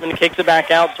 Strothman kicks it back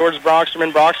out towards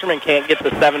Broxterman. Broxterman can't get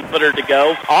the 7-footer to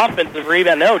go. Offensive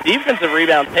rebound, no, defensive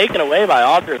rebound taken away by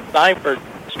Audrey Steinfurt.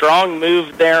 Strong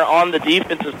move there on the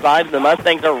defensive side. The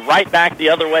Mustangs are right back the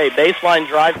other way. Baseline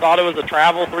drive, thought it was a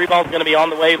travel. 3-ball's going to be on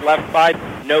the way, left side.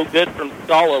 No good from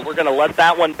Scala. We're going to let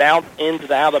that one bounce into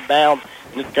the out of bounds,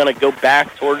 and it's going to go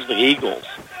back towards the Eagles.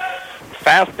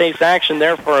 Fast-paced action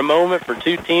there for a moment for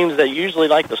two teams that usually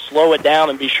like to slow it down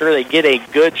and be sure they get a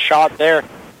good shot there.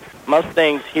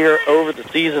 Mustangs here over the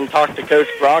season talked to Coach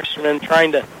Broxterman,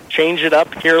 trying to change it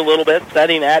up here a little bit,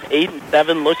 setting at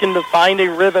 8-7, looking to find a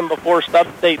rhythm before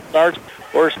sub-state starts,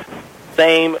 or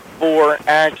same for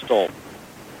Axtell.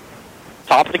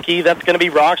 Top of the key, that's going to be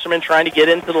Broxterman trying to get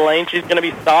into the lane. She's going to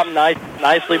be stopped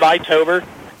nicely by Tober.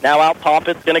 Now out top,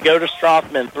 it's going to go to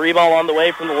Strothman. 3-ball on the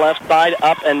way from the left side,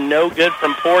 up and no good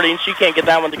from Porting. She can't get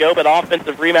that one to go, but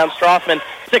offensive rebound. Strothman,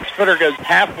 6-footer goes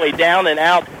halfway down and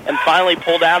out, and finally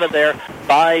pulled out of there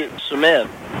by Smith.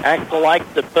 Axtell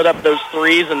likes to put up those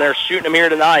threes, and they're shooting them here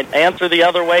tonight. Answer the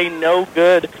other way, no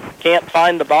good. Can't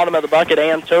find the bottom of the bucket.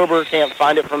 Ann Tober can't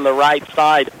find it from the right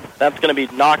side. That's going to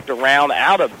be knocked around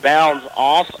out of bounds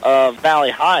off of Valley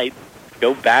Heights.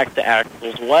 Go back to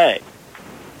Axtell's way.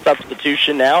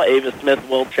 Substitution now. Ava Smith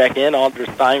will check in. Audrey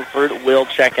Steinfurt will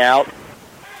check out.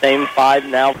 Same 5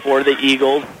 now for the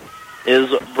Eagles is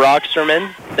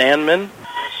Broxterman, Sandman,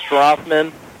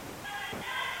 Strothman,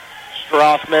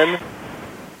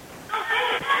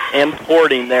 and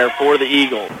Porting there for the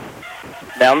Eagles.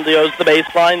 Down goes the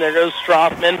baseline. There goes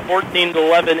Strothman.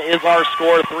 14-11 is our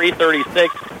score.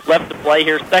 3:36 left to play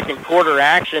here. Second quarter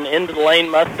action into the lane.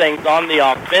 Mustangs on the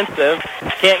offensive.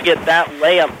 Can't get that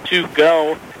layup to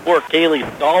go for Kaylee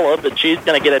Scala, but she's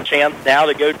going to get a chance now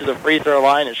to go to the free throw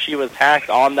line as she was hacked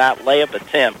on that layup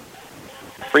attempt.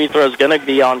 Free throw is going to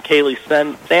be on Kaylee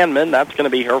Sandman. That's going to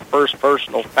be her first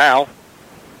personal foul.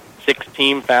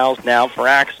 16 fouls now for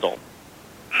Axtell.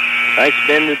 Nice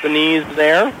bend at the knees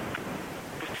there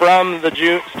from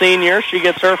the senior. She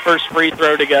gets her first free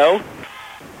throw to go.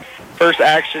 First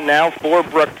action now for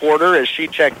Brooke Porter as she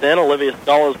checked in. Olivia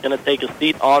Scala is going to take a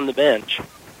seat on the bench.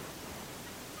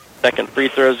 Second free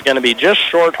throw is going to be just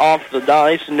short off the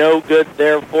dice. No good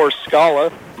there for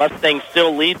Scala. Mustangs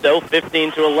still lead, though,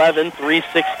 15-11,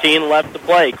 3:16 left to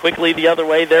play. Quickly the other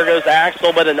way, there goes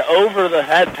Axtell, but an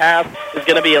over-the-head pass is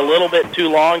going to be a little bit too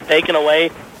long, taken away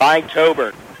by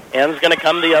Tobert. And is going to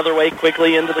come the other way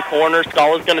quickly into the corner.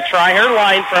 Scala's going to try her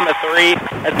line from a three,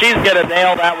 and she's going to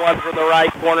nail that one from the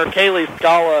right corner. Kaylee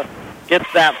Scala gets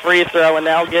that free throw and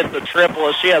now gets a triple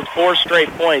as she has 4 straight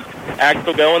points.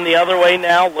 Axtell going the other way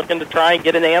now, looking to try and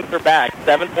get an answer back.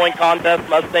 7-point contest,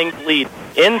 Mustangs lead.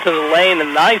 Into the lane, a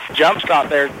nice jump shot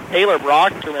there. Taylor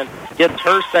Brocksterman gets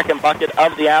her second bucket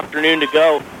of the afternoon to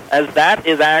go, as that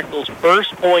is Axtell's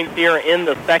first point here in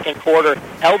the second quarter.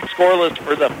 Held scoreless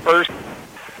for the first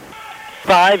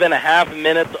 5.5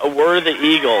 minutes were the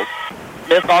Eagles.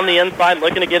 Smith on the inside,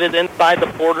 looking to get it inside the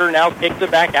Porter, now kicks it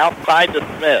back outside to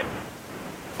Smith.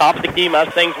 Top of the key,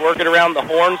 Mustangs working around the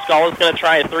horn. Scala's going to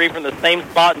try a three from the same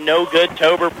spot. No good.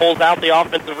 Tober pulls out the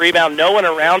offensive rebound. No one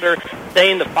around her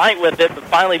staying to fight with it, but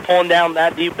finally pulling down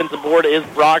that defensive board is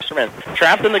Brocksterman.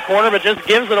 Trapped in the corner, but just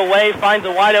gives it away. Finds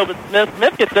a wide open Smith.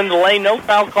 Smith gets into the lane. No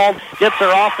foul called. Gets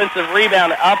her offensive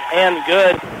rebound up and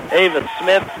good. Ava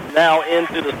Smith now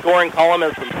into the scoring column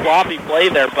as some sloppy play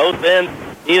there. Both ends.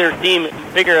 Neither team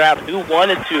figured out who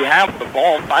wanted to have the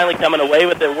ball. Finally coming away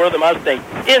with it were the Mustangs.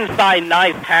 Inside,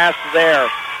 nice pass there.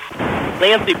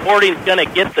 Nancy Porting's going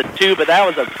to get the two, but that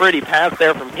was a pretty pass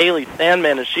there from Kaylee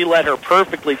Sandman as she led her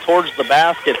perfectly towards the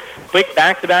basket. Quick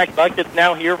back-to-back buckets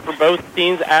now here for both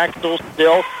teams. Axtell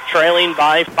still trailing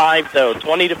by 5, though.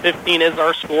 20-15 is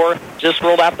our score. Just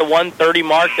rolled out the 1:30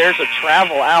 mark. There's a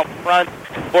travel out front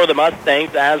for the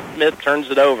Mustangs as Smith turns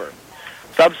it over.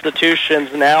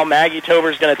 Substitutions now. Maggie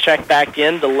Tober's going to check back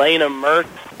in. Delana Merck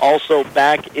also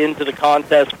back into the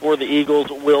contest for the Eagles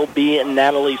will be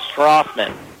Natalie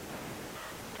Strothman.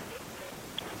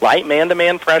 Light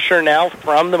man-to-man pressure now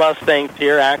from the Mustangs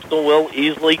here. Axtell will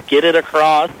easily get it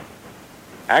across.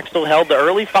 Axtell held the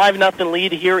early 5-0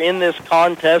 lead here in this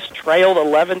contest. Trailed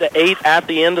 11-8 at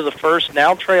the end of the first.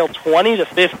 Now trail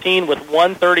 20-15 with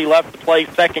 1:30 left to play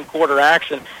second quarter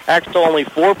action. Axtell only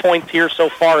 4 points here so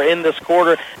far in this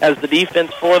quarter as the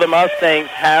defense for the Mustangs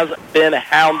has been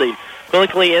hounding.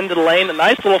 Quickly into the lane, a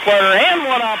nice little floater and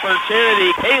one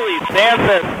opportunity. Kaylee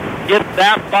Sampson gets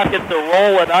that bucket to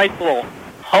roll. A nice little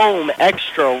home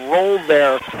extra roll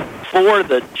there for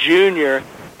the junior.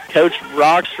 Coach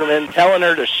Brocksterman telling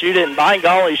her to shoot it, and by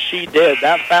golly, she did.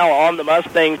 That foul on the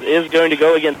Mustangs is going to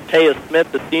go against Taya Smith.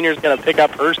 The senior's going to pick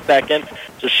up her second,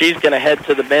 so she's going to head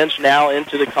to the bench now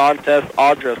into the contest.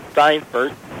 Audra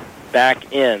Steinfurt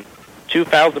back in. 2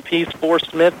 fouls apiece for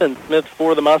Smith, and Smith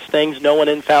for the Mustangs. No one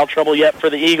in foul trouble yet for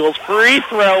the Eagles. Free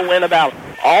throw went about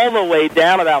all the way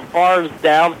down, about far as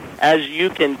down as you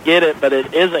can get it, but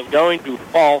it isn't going to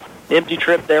fall. Empty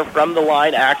trip there from the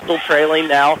line. Axtell trailing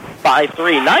now by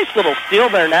 3. Nice little steal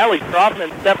there. Natalie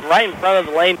Strothman stepped right in front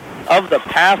of the lane of the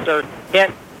passer.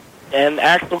 And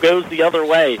Axtell goes the other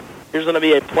way. Here's going to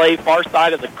be a play far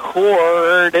side of the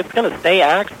court. It's going to stay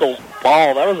Axtell's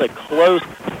ball. That was a close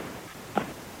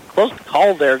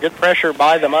call there. Good pressure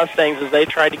by the Mustangs as they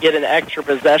tried to get an extra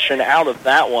possession out of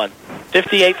that one.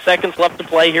 58 seconds left to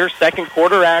play here. Second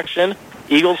quarter action.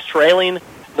 Eagles trailing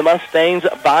the Mustangs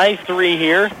by 3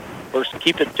 here. First,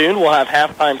 keep it tuned. We'll have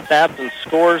halftime stats and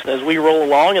scores as we roll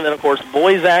along. And then, of course,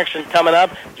 boys action coming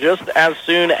up just as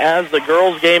soon as the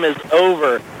girls' game is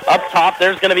over. Up top,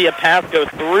 there's going to be a pass go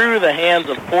through the hands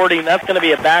of Porting. That's going to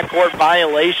be a backcourt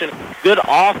violation. Good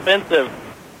offensive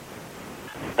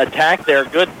attack there.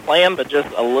 Good plan, but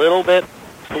just a little bit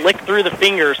slick through the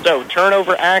fingers. So,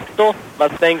 turnover Axtell.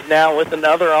 Mustangs now with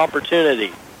another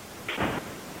opportunity.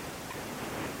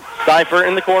 Cypher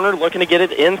in the corner, looking to get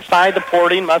it inside the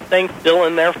Porting. Mustangs still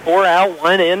in there. 4 out,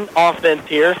 1 in offense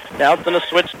here. Now it's going to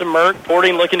switch to Merck.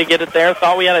 Porting looking to get it there.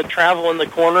 Thought we had a travel in the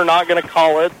corner. Not going to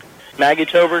call it. Maggie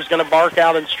Tober's going to bark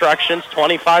out instructions.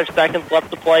 25 seconds left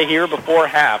to play here before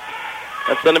half.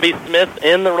 That's going to be Smith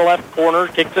in the left corner.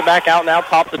 Kicks it back out now.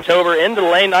 Top to Tober into the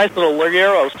lane. Nice little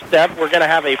Ligero step. We're going to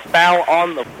have a foul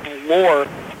on the floor.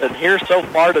 And here so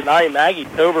far tonight, Maggie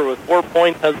Tober with 4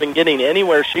 points has been getting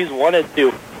anywhere she's wanted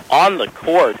to on the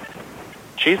court.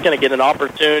 She's going to get an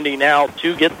opportunity now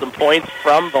to get some points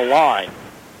from the line.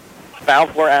 Foul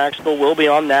for Axtell will be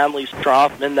on Natalie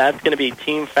Strothman. That's going to be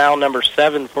team foul number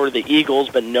 7 for the Eagles,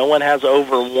 but no one has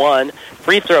over 1.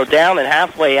 Free throw down and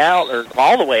halfway out, or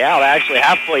all the way out, actually,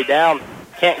 halfway down.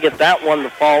 Can't get that one to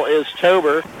fall is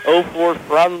Tober. 0-4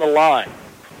 from the line.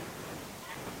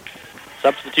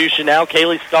 Substitution now.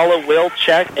 Kaylee Scala will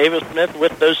check. Ava Smith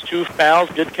with those 2 fouls.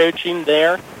 Good coaching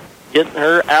there getting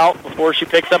her out before she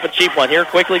picks up a cheap one. Here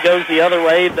quickly goes the other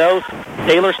way, though.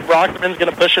 Taylor Brockman's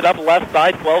going to push it up left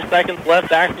side. 12 seconds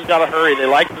left. Axtell's got to hurry. They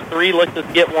like the three. Let's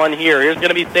just get one here. Here's going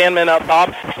to be Sandman up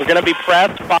top. We're going to be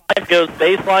pressed. 5 goes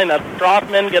baseline. That's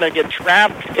Strothman. Going to get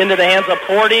trapped into the hands of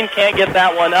Porting. Can't get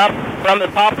that one up. From the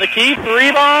top of the key,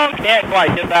 3 ball. Can't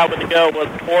quite get that one to go. Was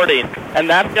Porting. And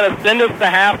that's going to send us to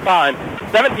halftime.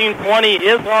 17-20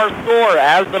 is our score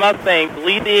as the Mustangs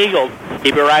lead the Eagles.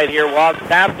 Keep it right here while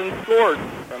Stafford scores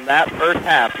from that first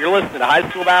half. You're listening to high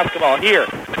school basketball here,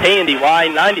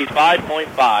 KNDY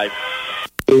 95.5.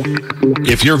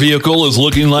 If your vehicle is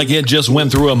looking like it just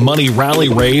went through a money rally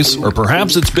race, or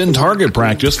perhaps it's been target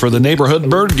practice for the neighborhood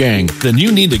bird gang, then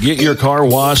you need to get your car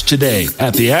washed today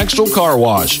at the Axtell Car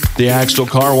Wash. The Axtell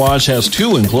Car Wash has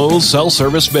 2 enclosed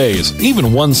self-service bays,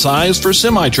 even one size for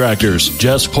semi-tractors.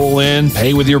 Just pull in,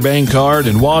 pay with your bank card,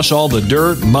 and wash all the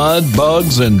dirt, mud,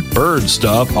 bugs, and bird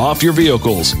stuff off your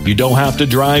vehicles. You don't have to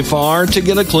drive far to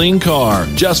get a clean car.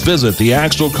 Just visit the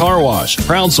Axtell Car Wash,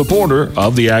 proud supporter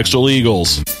of the Axtell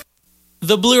Eagles.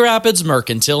 The Blue Rapids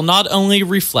Mercantile not only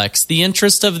reflects the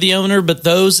interest of the owner, but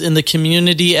those in the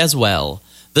community as well.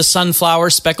 The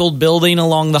sunflower speckled building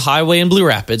along the highway in Blue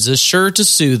Rapids is sure to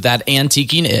soothe that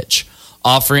antiquing itch,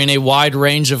 offering a wide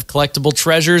range of collectible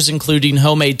treasures, including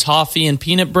homemade toffee and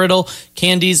peanut brittle,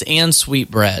 candies, and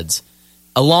sweetbreads.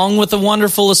 Along with a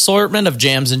wonderful assortment of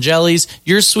jams and jellies,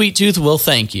 your sweet tooth will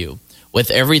thank you. With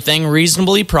everything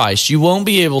reasonably priced, you won't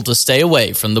be able to stay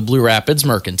away from the Blue Rapids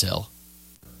Mercantile.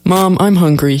 Mom, I'm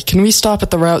hungry. Can we stop at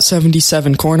the Route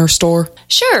 77 corner store?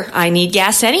 Sure. I need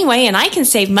gas anyway, and I can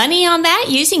save money on that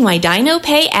using my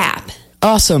DinoPay app.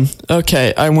 Awesome.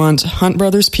 Okay, I want Hunt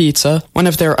Brothers Pizza, one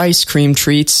of their ice cream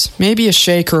treats, maybe a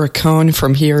shake or a cone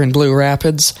from here in Blue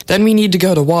Rapids. Then we need to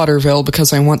go to Waterville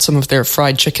because I want some of their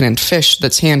fried chicken and fish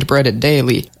that's hand-breaded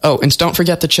daily. Oh, and don't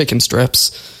forget the chicken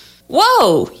strips.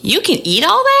 Whoa! You can eat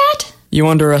all that? You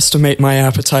underestimate my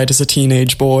appetite as a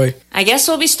teenage boy. I guess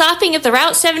we'll be stopping at the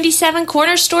Route 77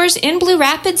 corner stores in Blue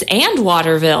Rapids and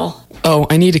Waterville. Oh,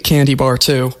 I need a candy bar,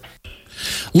 too.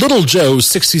 Little Joe's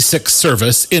 66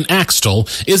 Service in Axtell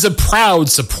is a proud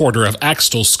supporter of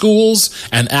Axtell schools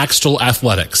and Axtell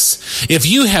athletics. If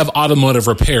you have automotive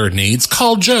repair needs,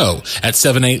 call Joe at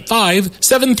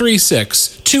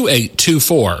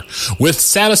 785-736-2824. With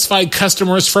satisfied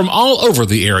customers from all over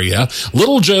the area,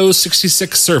 Little Joe's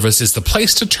 66 Service is the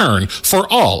place to turn for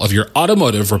all of your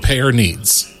automotive repair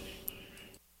needs.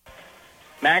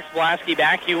 Max Blasky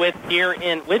back with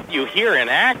you here in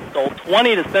Axtell.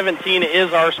 20-17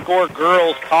 is our score.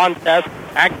 Girls contest.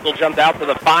 Axtell jumped out to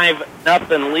the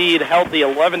 5-0 lead, held the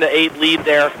 11-8 lead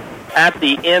there at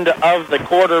the end of the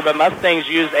quarter, but Mustangs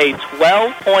used a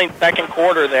 12-point second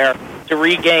quarter there to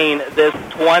regain this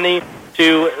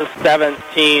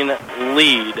 20-17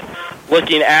 lead.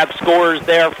 Looking at scores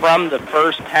there from the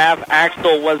first half,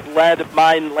 Axtell was led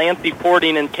by Lancey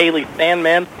Porting and Kaylee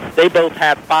Sandman. They both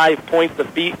had 5 points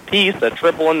apiece, a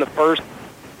triple in the first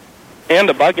and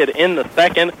a bucket in the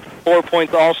second. 4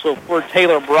 points also for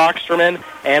Taylor Brocksterman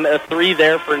and a 3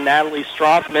 there for Natalie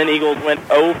Strothman. Eagles went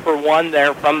 0 for 1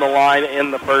 there from the line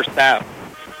in the first half.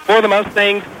 For the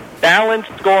Mustangs,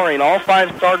 balanced scoring. All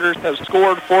 5 starters have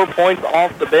scored 4 points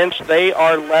off the bench. They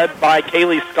are led by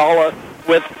Kaylee Scala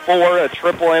with 4, a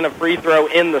triple and a free throw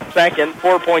in the second.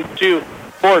 4 points, 2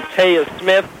 for Taya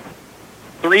Smith.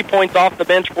 3 points off the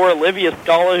bench for Olivia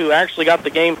Scala, who actually got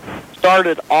the game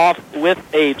started off with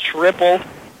a triple.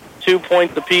 2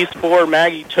 points apiece for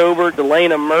Maggie Tober,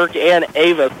 Delana Merck, and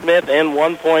Ava Smith, and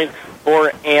 1 point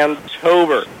for Ann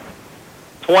Tober.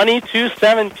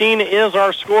 22-17 is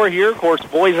our score here. Of course,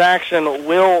 boys action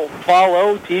will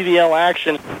follow. TVL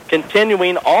action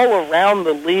continuing all around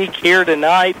the league here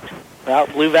tonight.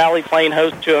 Blue Valley playing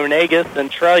host to Onegas.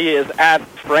 Centralia is at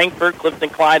Frankfort. Clifton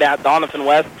Clyde at Donovan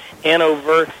West.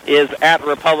 Hanover is at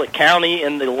Republic County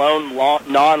in the lone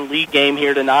non-league game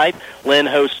here tonight. Lynn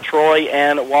hosts Troy,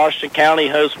 and Washington County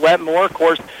hosts Wetmore. Of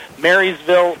course,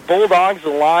 Marysville Bulldogs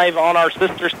live on our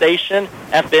sister station,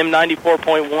 FM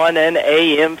 94.1 and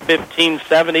AM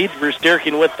 1570. Drew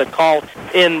Stierking with the call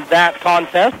in that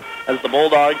contest as the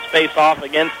Bulldogs face off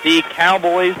against the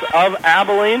Cowboys of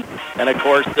Abilene. And, of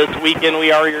course, this weekend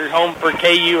we are your home for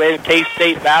KU and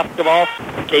K-State basketball.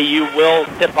 KU will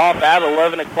tip off at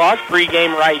 11 o'clock.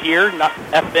 Pre-game right here,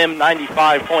 FM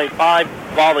 95.5,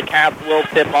 while the Cats will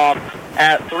tip off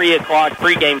at 3 o'clock.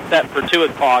 Pre-game set for 2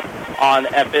 o'clock on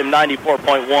FM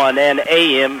 94.1 and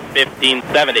AM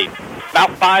 1570.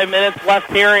 About 5 minutes left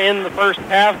here in the first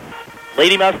half.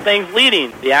 Lady Mustangs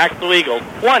leading the Axtell Eagles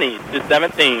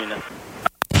 20-17.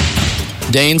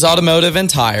 Danes Automotive and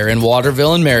Tire in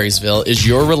Waterville and Marysville is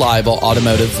your reliable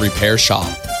automotive repair shop.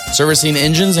 servicing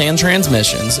engines and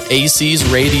transmissions,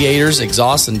 ACs, radiators,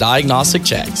 exhaust, and diagnostic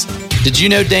checks. Did you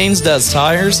know Danes does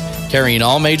tires? Carrying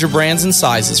all major brands and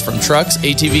sizes from trucks,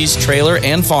 ATVs, trailer,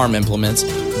 and farm implements,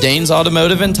 Danes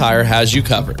Automotive and Tire has you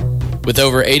covered. With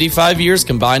over 85 years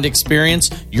combined experience,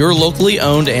 your locally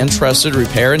owned and trusted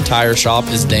repair and tire shop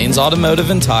is Danes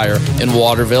Automotive and Tire in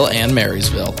Waterville and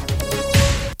Marysville.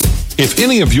 If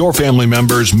any of your family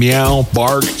members meow,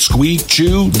 bark, squeak,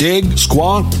 chew, dig,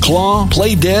 squawk, claw,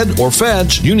 play dead, or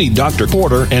fetch, you need Dr.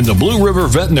 Porter and the Blue River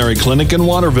Veterinary Clinic in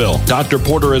Waterville. Dr.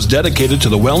 Porter is dedicated to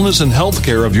the wellness and health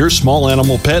care of your small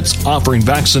animal pets, offering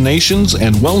vaccinations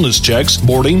and wellness checks,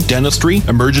 boarding, dentistry,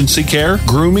 emergency care,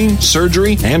 grooming,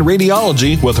 surgery, and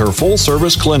radiology with her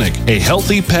full-service clinic. A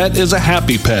healthy pet is a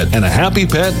happy pet, and a happy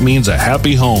pet means a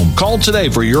happy home. Call today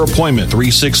for your appointment,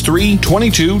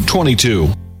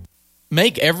 363-2222.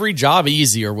 Make every job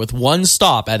easier with one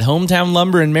stop at Hometown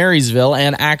Lumber in Marysville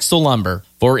and Axtell Lumber.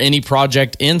 For any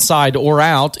project inside or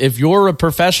out, if you're a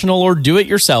professional or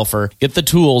do-it-yourselfer, get the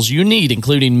tools you need,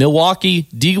 including Milwaukee,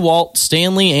 DeWalt,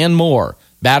 Stanley, and more.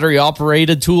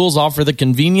 Battery-operated tools offer the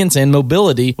convenience and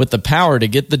mobility with the power to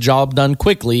get the job done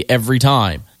quickly every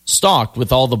time. Stocked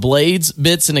with all the blades,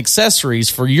 bits, and accessories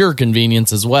for your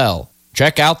convenience as well.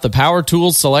 Check out the power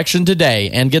tools selection today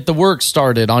and get the work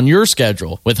started on your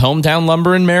schedule with Hometown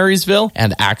Lumber in Marysville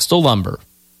and Axtell Lumber.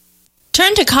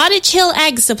 Turn to Cottage Hill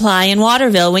Ag Supply in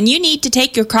Waterville when you need to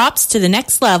take your crops to the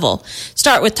next level.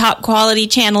 Start with top quality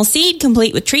channel seed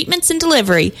complete with treatments and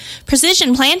delivery.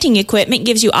 Precision planting equipment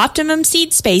gives you optimum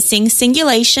seed spacing,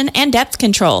 singulation, and depth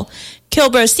control.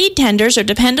 Kilbro seed tenders are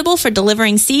dependable for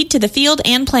delivering seed to the field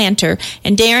and planter,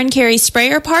 and Darren carries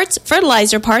sprayer parts,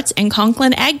 fertilizer parts, and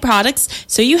Conklin Ag products,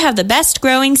 so you have the best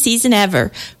growing season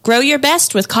ever. Grow your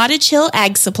best with Cottage Hill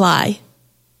Ag Supply.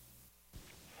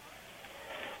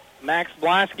 Max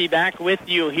Blasky back with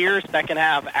you here. Second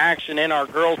half action in our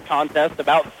girls contest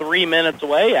about 3 minutes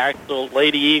away. Axtell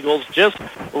Lady Eagles just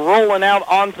rolling out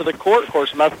onto the court. Of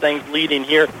course, Mustangs leading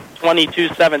here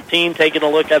 22-17. Taking a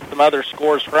look at some other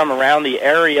scores from around the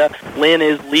area. Lynn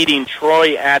is leading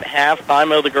Troy at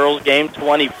halftime of the girls game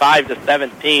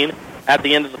 25-17. At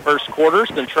the end of the first quarter,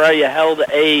 Centralia held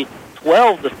a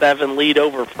 12-7 lead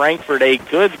over Frankfort. A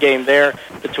good game there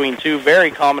between two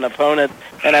very common opponents.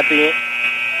 And at the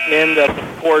end of the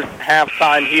course,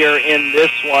 halftime here in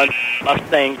this one,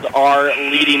 Mustangs are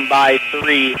leading by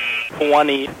 3,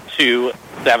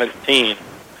 22-17.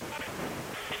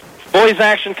 Boys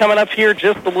action coming up here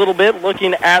just a little bit,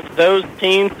 looking at those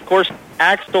teams. Of course,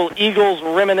 Axtell Eagles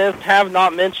reminisce, have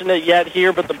not mentioned it yet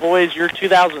here, but the boys, your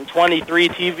 2023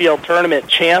 TVL tournament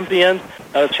champions.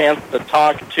 A chance to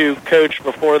talk to Coach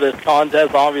before this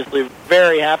contest. Obviously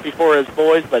very happy for his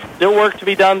boys, but still work to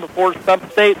be done before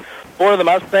Sub-State. For the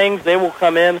Mustangs, they will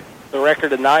come in the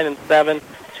record of 9-7,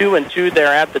 2-2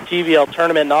 there at the TVL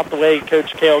tournament. Not the way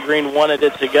Coach Cale Green wanted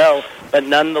it to go, but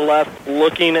nonetheless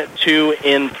looking to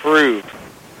improve.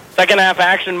 Second half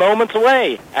action moments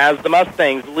away as the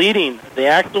Mustangs leading the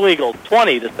Axtell Eagles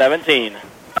 20-17.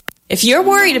 If you're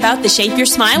worried about the shape your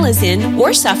smile is in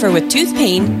or suffer with tooth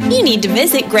pain, you need to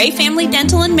visit Gray Family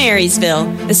Dental in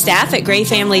Marysville. The staff at Gray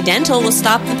Family Dental will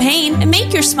stop the pain and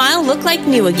make your smile look like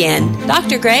new again.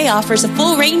 Dr. Gray offers a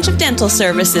full range of dental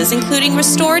services, including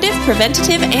restorative,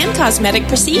 preventative, and cosmetic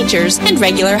procedures, and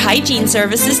regular hygiene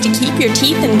services to keep your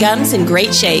teeth and gums in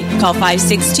great shape. Call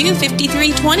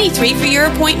 562-5323 for your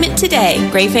appointment today.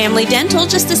 Gray Family Dental,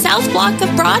 just a south block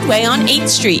of Broadway on 8th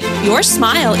Street. Your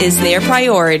smile is their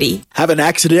priority. Have an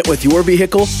accident with your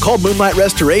vehicle? Call Moonlight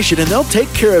Restoration and they'll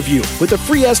take care of you with a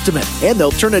free estimate, and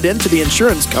they'll turn it into the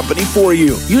insurance company for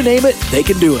you. You name it, they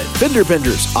can do it. Fender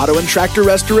benders, auto and tractor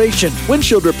restoration,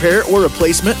 windshield repair or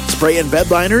replacement, spray and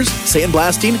bed liners,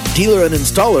 sandblasting, dealer and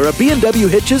installer of B&W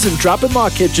hitches and drop and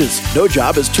lock hitches. No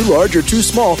job is too large or too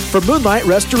small for Moonlight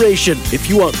Restoration. If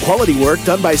you want quality work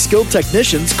done by skilled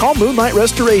technicians, call Moonlight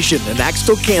Restoration in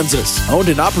Axtell, Kansas. Owned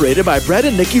and operated by Brett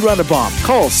and Nikki Runnebaum.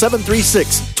 Call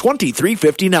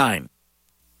 736-2359.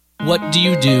 What do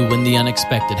you do when the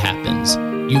unexpected happens?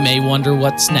 You may wonder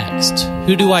what's next.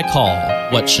 Who do I call?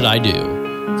 What should I do?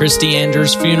 Christy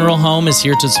Anders Funeral Home is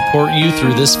here to support you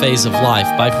through this phase of life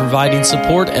by providing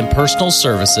support and personal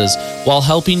services while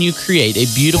helping you create a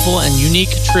beautiful and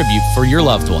unique tribute for your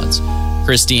loved ones.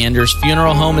 Christy Anders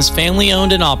Funeral Home is family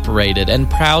owned and operated and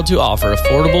proud to offer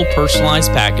affordable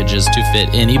personalized packages to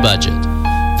fit any budget.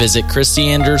 Visit Christy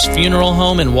Anders Funeral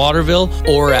Home in Waterville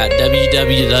or at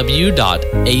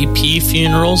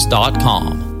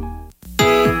www.apfunerals.com.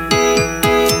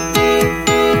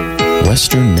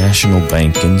 Western National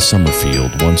Bank in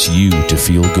Summerfield wants you to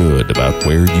feel good about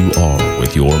where you are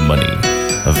with your money.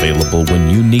 Available when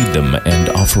you need them and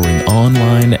offering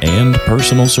online and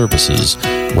personal services,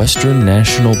 Western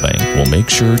National Bank will make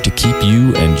sure to keep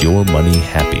you and your money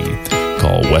happy.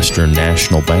 Call Western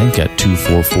National Bank at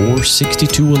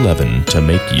 244-6211 to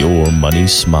make your money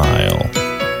smile.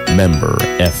 Member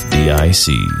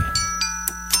FDIC.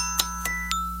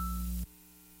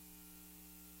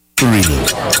 3,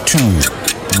 2,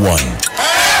 1.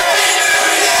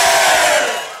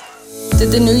 Did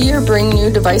the new year bring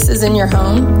new devices in your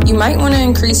home? You might want to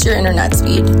increase your internet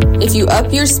speed. If you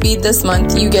up your speed this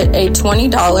month, you get a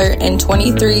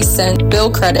 $20.23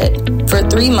 bill credit for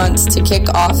 3 months to kick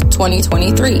off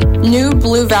 2023. New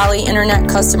Blue Valley Internet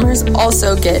customers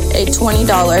also get a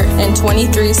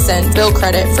 $20.23 bill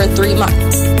credit for 3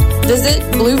 months. Visit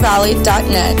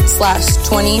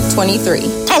bluevalley.net/2023.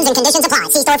 Terms and conditions apply.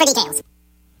 See store for details.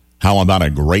 How about a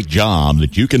great job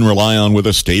that you can rely on with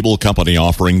a stable company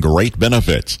offering great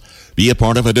benefits? Be a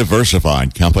part of a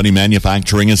diversified company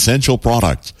manufacturing essential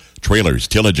products, trailers,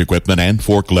 tillage equipment, and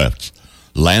forklifts.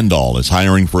 Landall is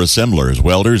hiring for assemblers,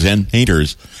 welders, and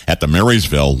painters at the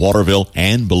Marysville, Waterville,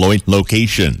 and Beloit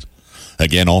locations.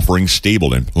 Again, offering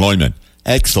stable employment,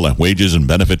 excellent wages and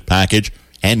benefit package,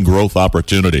 and growth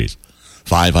opportunities.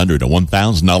 $500 to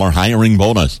 $1,000 hiring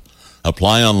bonus.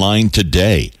 Apply online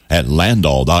today at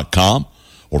landall.com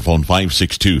or phone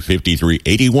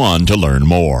 562-5381 to learn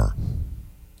more.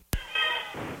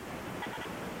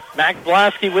 Max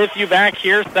Blasky with you back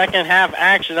here. Second half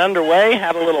action underway.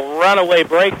 Had a little runaway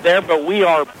break there, but we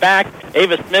are back.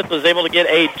 Ava Smith was able to get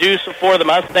a deuce for the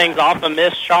Mustangs off a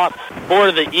missed shot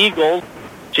for the Eagles.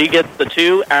 She gets the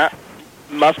two.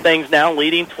 Mustangs now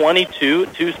leading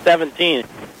 22-17.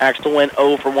 Axtell went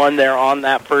 0 for 1 there on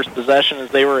that first possession as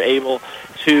they were able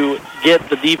to get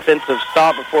the defensive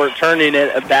stop before turning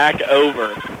it back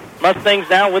over. Mustangs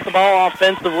now with the ball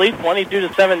offensively.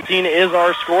 22-17 is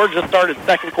our score. Just started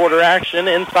second quarter action.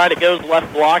 Inside it goes,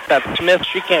 left block. That's Smith.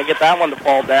 She can't get that one to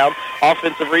fall down.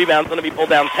 Offensive rebound's going to be pulled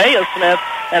down. Taya Smith.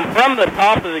 And from the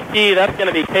top of the key, that's going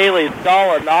to be Kaylee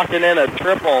Scala knocking in a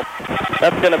triple.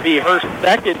 That's going to be her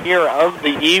second here of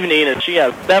the evening, and she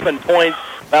has 7 points.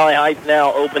 Valley Heights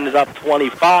now opened it up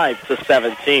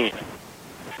 25-17.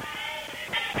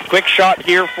 Quick shot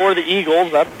here for the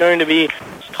Eagles. That's going to be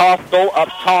Costal up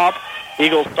top.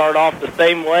 Eagles start off the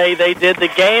same way they did the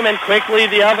game, and quickly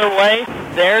the other way.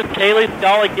 There's Kaylee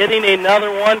Scala getting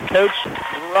another one. Coach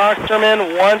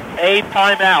Rosterman wants a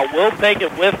timeout. We'll take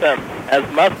it with them as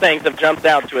Mustangs have jumped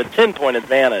out to a 10-point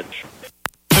advantage.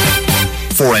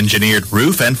 For engineered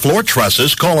roof and floor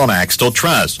trusses, call on Axtell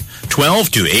Truss.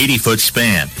 12 to 80-foot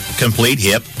span. Complete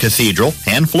hip, cathedral,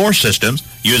 and floor systems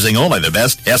using only the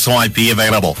best SYP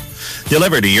available.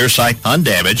 Delivered to your site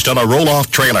undamaged on a roll-off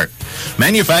trailer.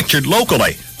 Manufactured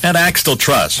locally at Axtell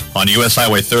Truss on U.S.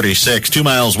 Highway 36, 2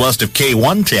 miles west of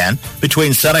K110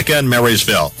 between Seneca and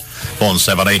Marysville. Phone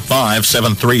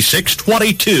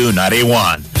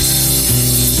 785-736-2291.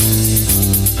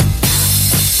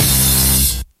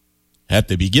 At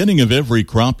the beginning of every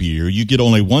crop year, you get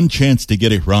only one chance to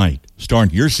get it right.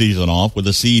 Start your season off with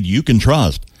a seed you can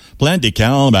trust. Plant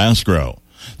DeKalb Asgrow.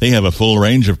 They have a full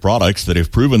range of products that have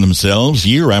proven themselves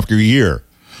year after year.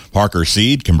 Parker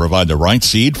Seed can provide the right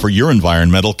seed for your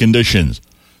environmental conditions.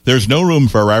 There's no room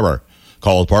for error.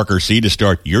 Call Parker Seed to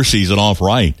start your season off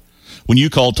right. When you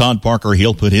call Todd Parker,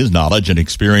 he'll put his knowledge and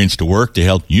experience to work to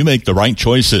help you make the right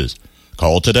choices.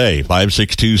 Call today,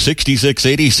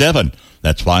 562-6687.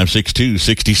 That's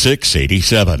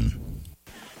 562-6687.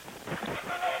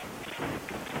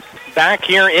 Back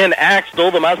here in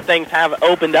Axtell, the Mustangs have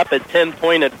opened up a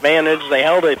 10-point advantage. They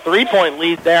held a 3-point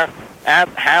lead there at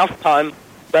halftime,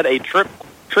 but a quick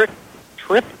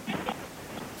triple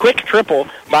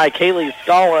by Kaylee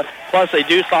Scala, plus a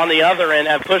deuce on the other end,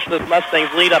 have pushed this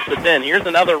Mustangs lead up to 10. Here's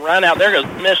another run out. There goes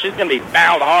Smith. She's going to be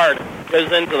fouled hard.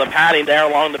 Goes into the padding there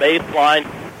along the baseline.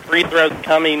 Free throws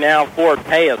coming now for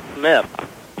Taya Smith.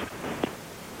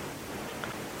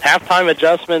 Halftime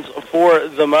adjustments for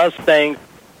the Mustangs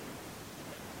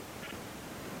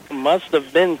must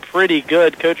have been pretty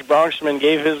good. Coach Bronxman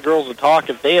gave his girls a talk.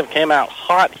 If they have came out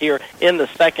hot here in the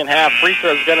second half, free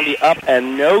throw is going to be up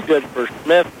and no good for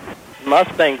Smith.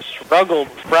 Mustangs struggled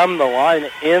from the line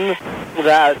in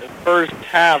that first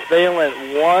half. They went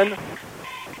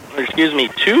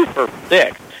 2 for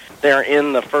 6 there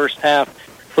in the first half,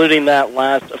 including that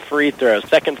last free throw.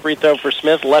 Second free throw for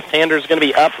Smith. Left-hander is going to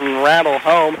be up and rattle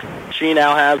home. She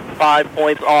now has 5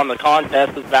 points on the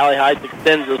contest as Valley Heights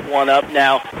extends this one up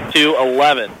now to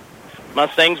 11.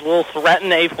 Mustangs will threaten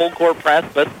a full-court press,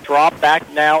 but drop back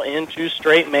now into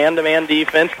straight man-to-man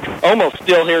defense. Almost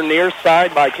still here near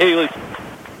side by Kaylee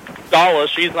Scala.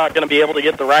 She's not going to be able to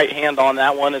get the right hand on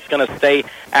that one. It's going to stay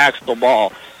Axtell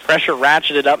ball. Pressure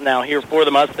ratcheted up now here for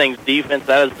the Mustangs defense.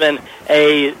 That has been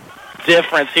a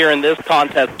difference here in this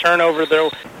contest. Turnover,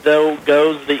 though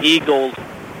goes the Eagles,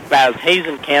 as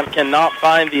Hazenkamp cannot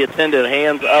find the attended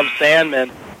hands of Sandman.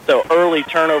 So early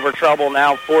turnover trouble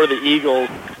now for the Eagles,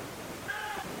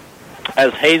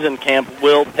 as Hazenkamp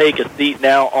will take a seat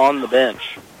now on the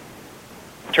bench.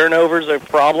 Turnovers are a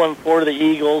problem for the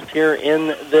Eagles here in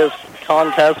this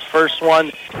contest. First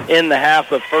one in the half.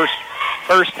 The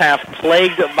first half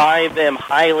plagued by them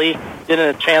highly.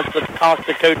 Didn't a chance to talk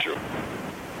to Coach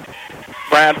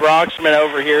Brad Broxman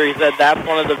over here. He said that's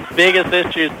one of the biggest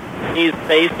issues he's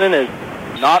facing is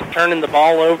not turning the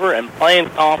ball over and playing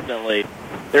confidently.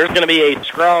 There's going to be a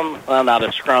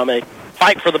a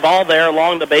fight for the ball there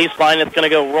along the baseline. It's going to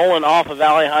go rolling off of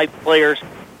Valley Heights players'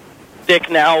 stick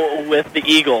now with the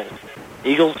Eagles.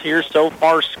 Eagles here so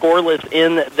far scoreless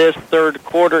in this third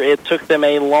quarter. It took them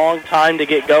a long time to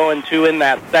get going, too, in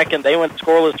that second. They went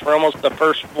scoreless for almost the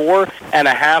first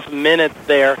 4.5 minutes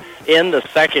there in the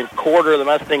second quarter. The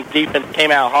Mustangs defense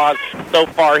came out hot so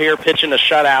far here, pitching a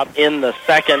shutout in the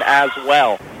second as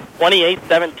well.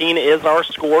 28-17 is our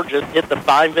score. Just hit the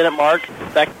 5-minute mark.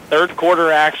 Third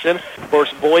quarter action. Of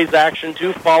course, boys action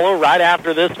to follow right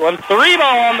after this one.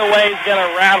 3-ball on the way is going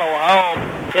to rattle home.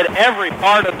 Hit every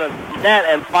part of the net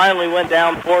and finally went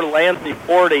down for Lancey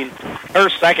Fording. Her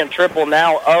second triple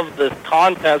now of this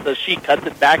contest as she cuts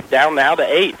it back down now to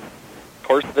 8. Of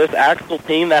course, this Axtell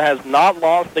team that has not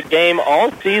lost a game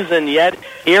all season yet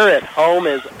here at home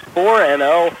is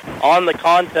 4-0 on the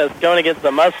contest, going against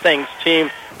the Mustangs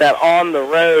team that on the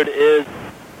road is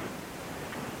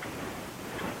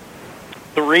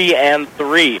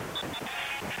 3-3.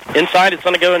 Inside, it's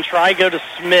going to go to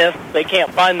Smith. They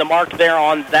can't find the mark there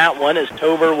on that one, as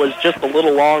Tober was just a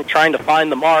little long trying to find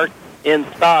the mark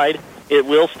inside. It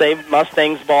will stay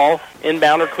Mustangs ball.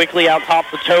 Inbounder quickly out top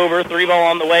to Tober. 3-ball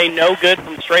on the way. No good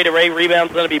from straight away.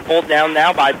 Rebound's going to be pulled down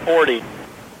now by Porty.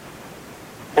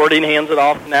 Porty hands it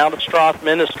off now to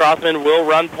Strassman, as Strassman will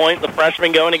run point. The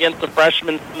freshman going against the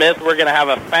freshman Smith. We're going to have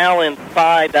a foul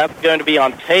inside. That's going to be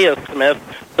on Taya Smith.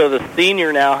 So the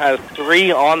senior now has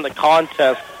 3 on the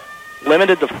contest.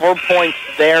 Limited to 4 points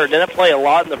there. Didn't play a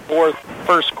lot in the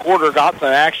first quarter. Got some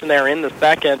action there in the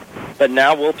second. But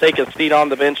now we'll take a seat on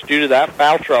the bench due to that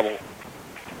foul trouble.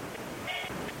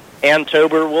 And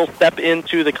Tober will step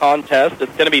into the contest.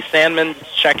 It's going to be Sandman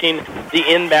checking the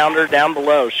inbounder down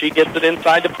below. She gets it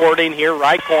inside to Porting here,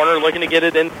 right corner, looking to get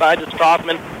it inside to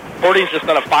Strassman. Porting's just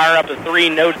going to fire up a 3,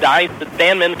 no dice, but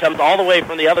Sandman comes all the way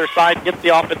from the other side, gets the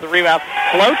offensive rebound,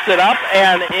 floats it up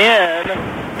and in.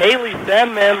 Haley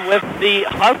Sandman with the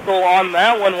hustle on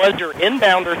that one was your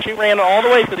inbounder. She ran all the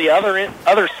way to the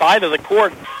other side of the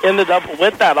court, ended up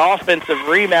with that offensive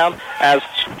rebound, as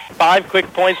 5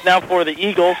 quick points now for the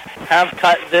Eagles have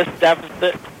cut this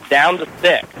deficit down to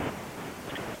 6.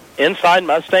 Inside,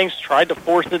 Mustangs tried to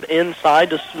force it inside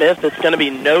to Smith. It's going to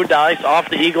be no dice off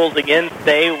the Eagles again.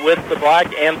 Stay with the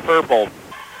black and purple.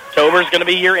 Tober's going to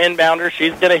be your inbounder.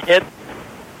 She's going to hit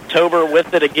Tober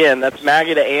with it again. That's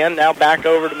Maggie to Ann. Now back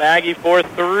over to Maggie for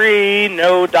 3.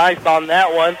 No dice on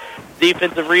that one.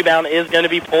 Defensive rebound is going to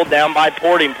be pulled down by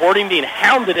Porting. Porting being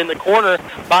hounded in the corner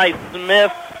by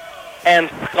Smith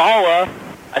and Scala.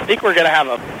 I think we're going to have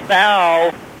a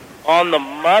foul on the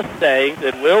Mustangs.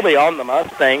 It will be on the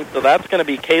Mustangs, so that's going to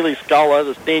be Kaylee Scala,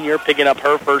 the senior, picking up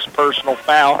her first personal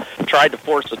foul. Tried to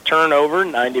force a turnover,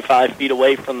 94 feet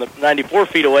away from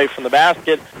the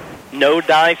basket. No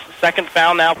dice. Second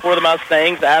foul now for the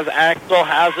Mustangs as Axtell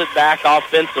has it back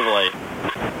offensively.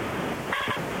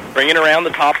 Bringing around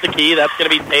the top of the key, that's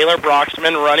going to be Taylor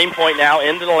Broxman, running point now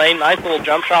into the lane. Nice little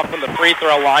jump shot from the free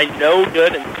throw line. No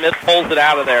good, and Smith pulls it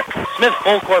out of there. Smith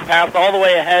full court pass all the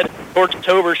way ahead towards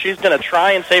Tober. She's going to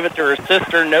try and save it to her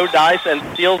sister. No dice, and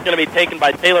steal's going to be taken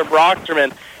by Taylor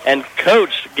Broxman, and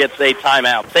Coach gets a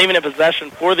timeout. Saving a possession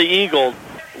for the Eagles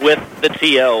with the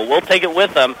TO. We'll take it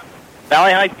with them.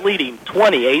 Valley Heights leading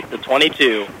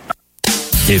 28-22.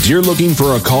 If you're looking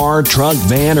for a car, truck,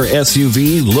 van, or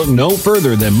SUV, look no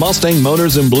further than Mustang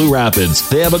Motors in Blue Rapids.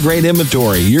 They have a great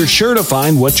inventory. You're sure to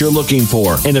find what you're looking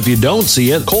for. And if you don't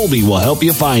see it, Colby will help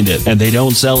you find it. And they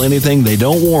don't sell anything they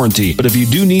don't warranty. But if you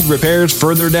do need repairs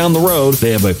further down the road,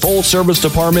 they have a full service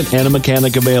department and a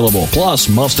mechanic available. Plus,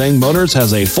 Mustang Motors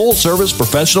has a full service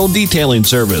professional detailing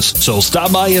service. So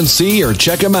stop by and see or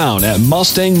check them out at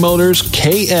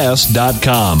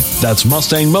MustangMotorsKS.com. That's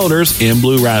Mustang Motors in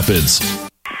Blue Rapids.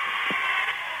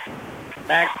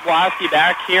 Max Pulaski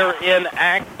back here in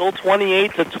Axtell.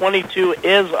 28-22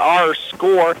 is our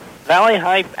score. Valley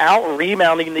Heights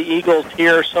out-rebounding the Eagles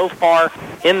here so far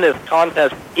in this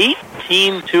contest,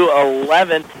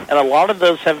 18-11, and a lot of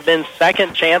those have been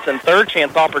second chance and third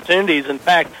chance opportunities. In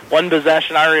fact, one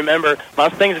possession I remember,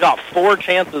 Mustangs got 4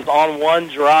 chances on one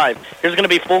drive. Here's going to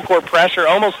be full court pressure,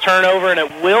 almost turnover, and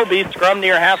it will be scrum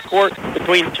near half court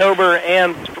between Tober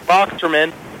and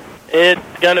Boxerman.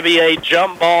 It's going to be a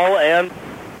jump ball and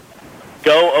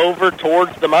go over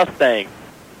towards the Mustangs.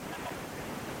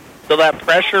 So that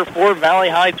pressure for Valley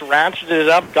Heights ratcheted it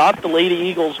up, got the Lady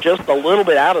Eagles just a little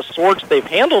bit out of sorts. They've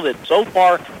handled it so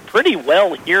far pretty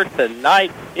well here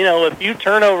tonight. You know, a few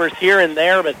turnovers here and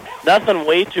there, but nothing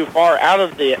way too far out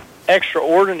of the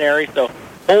extraordinary. So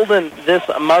holding this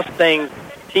Mustang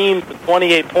team to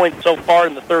 28 points so far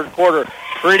in the third quarter,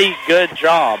 pretty good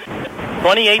job.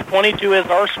 28-22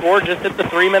 is our score, just at the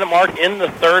 3-minute mark in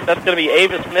the third. That's going to be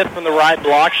Ava Smith from the right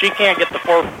block. She can't get the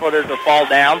 4-footer to fall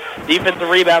down. Defensive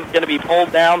rebound is going to be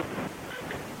pulled down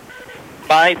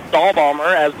by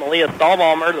Stahlbaumer, as Malia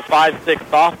Stahlbaumer, the 5'6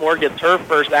 sophomore, gets her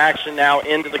first action now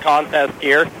into the contest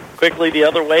here. Quickly the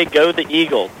other way go the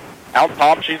Eagles. Out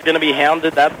top, she's going to be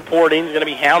hounded. That's Porting. Going to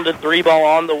be hounded. 3-ball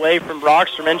on the way from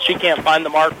Brocksterman. She can't find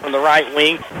the mark from the right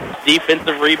wing.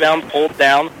 Defensive rebound pulled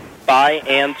down by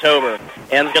Ann Tober.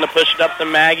 Ann's going to push it up to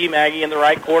Maggie. Maggie in the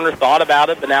right corner thought about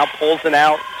it, but now pulls it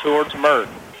out towards Mert.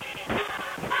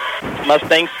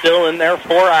 Mustangs still in there.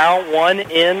 4 out, 1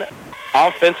 in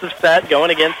offensive set,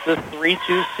 going against this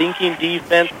 3-2 sinking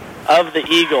defense of the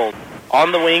Eagles.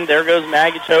 On the wing, there goes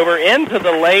Maggie Tober into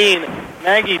the lane.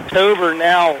 Maggie Tober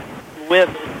now with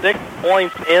 6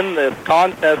 points in this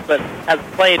contest, but has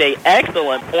played an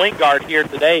excellent point guard here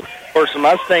today. Of course, the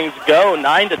Mustangs go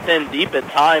 9 to 10 deep at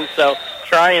times, so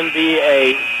try and be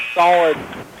a solid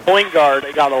point guard.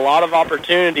 They got a lot of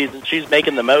opportunities, and she's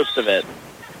making the most of it.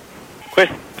 Quick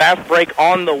fast break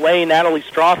on the way. Natalie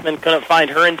Strothman couldn't find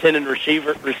her intended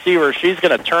receiver. She's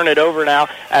going to turn it over now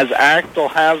as Axtell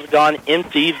has gone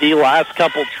empty the last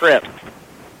couple trips.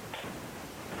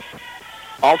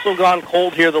 Also gone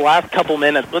cold here the last couple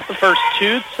minutes. With the first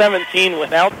 2:17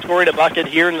 without scoring a bucket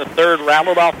here in the third.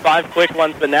 Rattled off 5 quick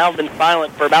ones, but now been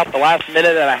silent for about the last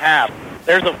minute and a half.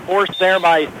 There's a force there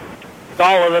by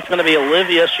Scala. That's going to be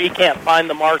Olivia. She can't find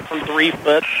the mark from 3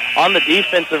 foot. On the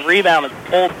defensive rebound, it's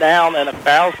pulled down, and a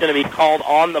foul's going to be called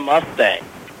on the Mustang.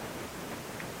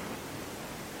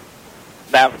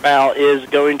 That foul is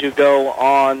going to go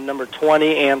on number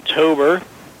 20, Ann Tober,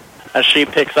 as she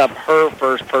picks up her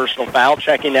first personal foul.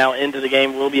 Checking now into the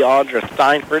game will be Audra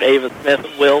Steinford. Ava Smith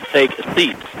will take a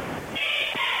seat.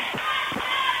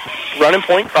 Running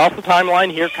point across the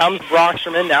timeline. Here comes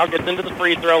Brocksterman. Now gets into the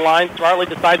free throw line. Smartly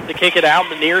decides to kick it out.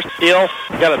 The near steal.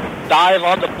 Got to dive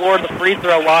on the floor of the free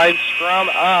throw line. Scrum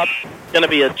up. Going to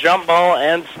be a jump ball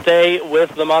and stay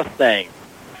with the Mustangs.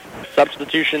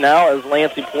 Substitution now as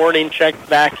Lancey Porting checks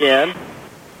back in.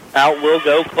 Out will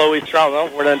go Chloe Strong. Well,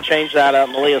 we're going to change that up.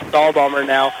 Malia Stahlbaumer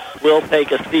now will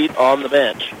take a seat on the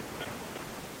bench.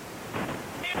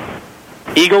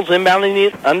 Eagles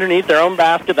inbounding underneath their own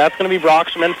basket. That's going to be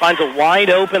Brocksterman. Finds a wide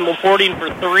open. Porting for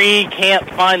 3. Can't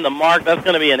find the mark. That's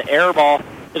going to be an air ball.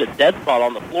 Hit a dead spot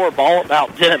on the floor. Ball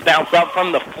about didn't bounce up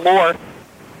from the floor.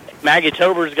 Maggie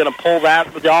Tober is going to pull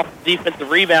that with the defensive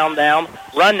rebound down.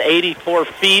 Run 84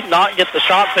 feet. Not get the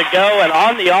shot to go. And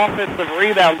on the offensive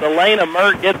rebound, Delana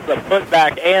Mert gets the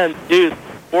putback and deuce.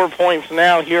 4 points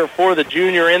now here for the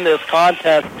junior in this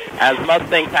contest as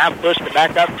Mustangs have pushed it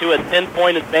back up to a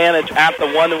 10-point advantage at the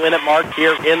 1-minute mark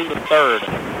here in the third.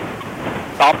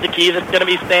 Off the key, that's going to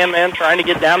be Sandman trying to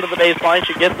get down to the baseline.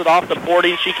 She gets it off the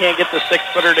 40. She can't get the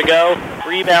 6-footer to go.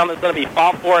 Rebound is going to be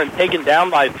fought for and taken down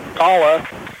by Scala.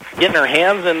 Getting her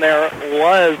hands in there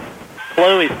was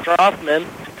Chloe Strothman.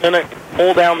 Couldn't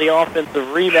pull down the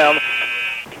offensive rebound.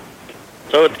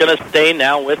 So it's going to stay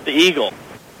now with the Eagles.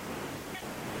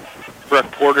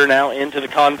 Brooke Porter now into the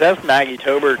contest. Maggie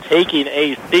Tober taking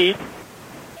a seat.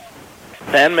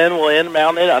 Sandman will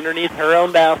inbound it underneath her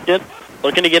own basket.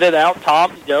 Looking to get it out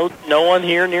top. No one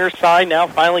here near side. Now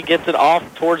finally gets it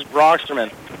off towards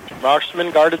Brocksterman.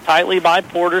 Brocksterman guarded tightly by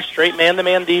Porter. Straight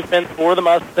man-to-man defense for the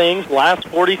Mustangs. Last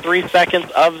 43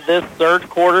 seconds of this third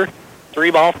quarter.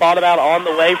 3-ball thought about on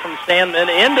the way from Sandman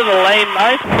into the lane.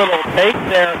 Nice little take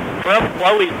there from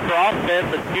Chloe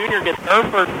Strothman. The junior gets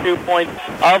her first 2 points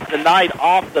of the night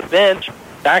off the bench.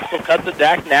 Axtell cuts the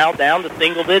deck now down to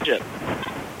single digits.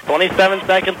 27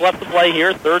 seconds left to play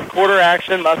here. Third quarter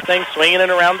action. Mustang swinging it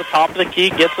around the top of the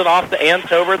key. Gets it off to Ann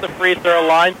Tober at the free throw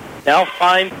line. Now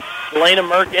finds Elena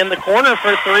Merck in the corner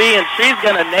for 3, and she's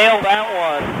going to nail that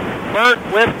one.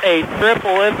 Merck with a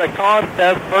triple in the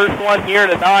contest. First one here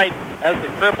tonight. as the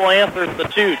triple answers the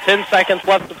 2. 10 seconds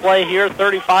left to play here.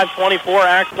 35-24,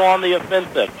 Axtell on the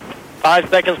offensive. 5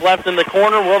 seconds left in the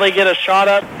corner. Will they get a shot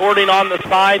up? Boarding on the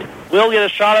side. Will get a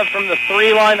shot up from the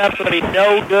 3 line. That's going to be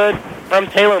no good from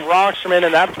Taylor Brocksterman,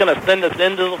 and that's going to send us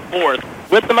into the 4th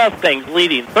with the Mustangs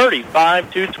leading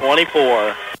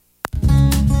 35-24.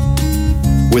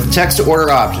 With text-to-order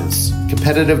options,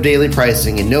 competitive daily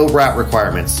pricing, and no route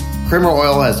requirements, Kramer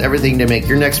Oil has everything to make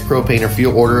your next propane or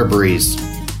fuel order a breeze.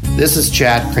 This is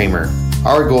Chad Kramer.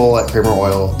 Our goal at Kramer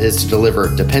Oil is to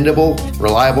deliver dependable,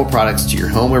 reliable products to your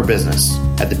home or business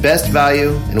at the best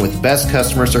value and with the best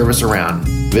customer service around.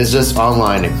 Visit us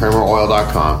online at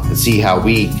krameroil.com and see how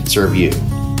we can serve you.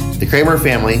 The Kramer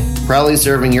family, proudly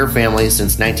serving your family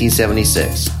since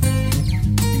 1976.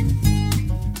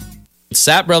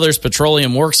 Sapp Brothers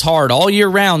Petroleum works hard all year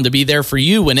round to be there for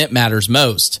you when it matters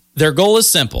most. Their goal is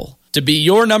simple: to be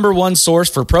your number one source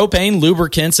for propane,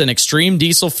 lubricants, and extreme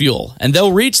diesel fuel. And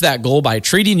they'll reach that goal by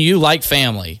treating you like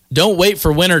family. Don't wait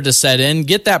for winter to set in.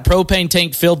 Get that propane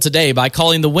tank filled today by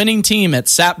calling the winning team at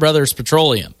Sapp Brothers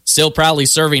Petroleum. Still proudly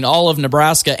serving all of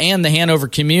Nebraska and the Hanover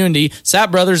community,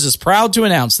 Sapp Brothers is proud to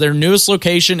announce their newest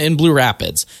location in Blue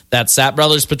Rapids. That's Sapp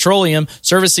Brothers Petroleum,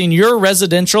 servicing your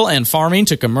residential and farming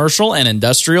to commercial and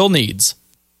industrial needs.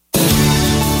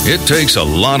 It takes a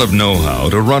lot of know-how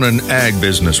to run an ag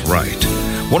business right.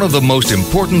 One of the most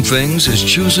important things is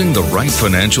choosing the right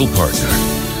financial partner.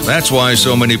 That's why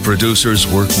so many producers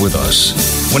work with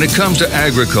us. When it comes to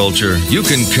agriculture, you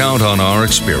can count on our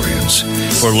experience.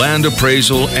 For land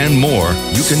appraisal and more,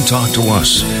 you can talk to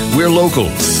us. We're local,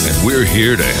 and we're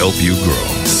here to help you grow.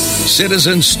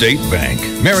 Citizens State Bank,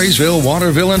 Marysville,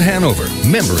 Waterville, and Hanover.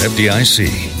 Member FDIC.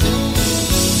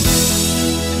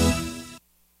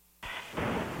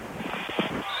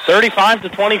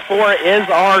 35-24 is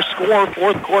our score.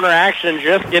 4th quarter action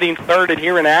just getting started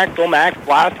here in Axtell. Max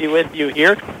Blassie with you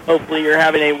here. Hopefully you're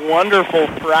having a wonderful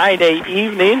Friday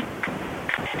evening.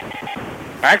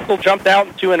 Axtell jumped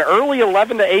out to an early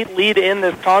 11-8 lead in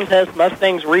this contest.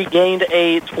 Mustangs regained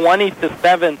a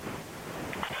 20-7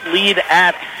 lead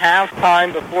at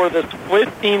halftime before this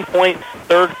 15-point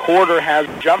third quarter has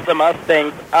jumped the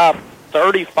Mustangs up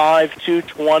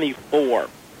 35-24.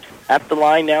 At the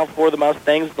line now for the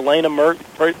Mustangs, Delana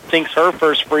Merck sinks her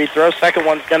first free throw. Second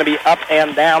one's going to be up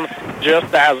and down,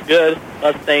 just as good.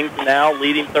 Mustangs now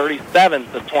leading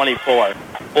 37-24.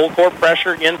 Full court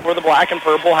pressure again for the black and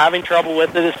purple. Having trouble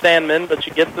with it is Sandman, but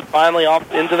she gets it finally off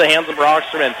into the hands of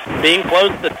Brocksterman. Being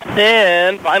close to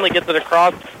 10, finally gets it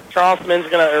across. Brocksterman's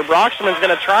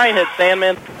going to try and hit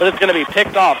Sandman, but it's going to be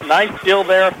picked off. Nice steal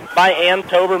there by Ann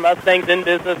Tober. Mustangs in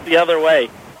business the other way.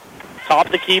 Top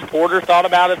the key. Porter thought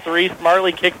about it. 3.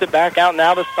 Smartly kicked it back out.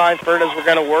 Now to Steinfurt as we're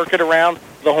going to work it around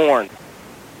the horn.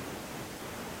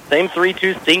 Same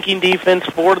 3-2 stinking defense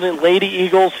for the Lady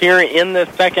Eagles here in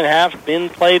the second half. Been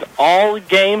played all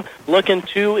game, looking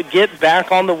to get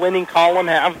back on the winning column.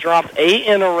 Have dropped 8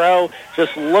 in a row.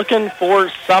 Just looking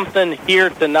for something here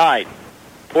tonight.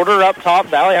 Porter up top.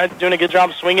 Valley Heights doing a good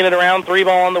job swinging it around. 3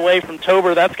 ball on the way from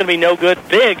Tober. That's going to be no good.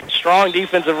 Big, strong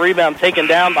defensive rebound taken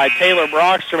down by Taylor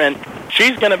Brocksterman.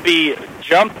 She's going to be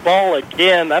jump ball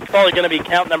again. That's probably going to be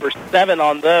count number 7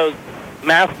 on those.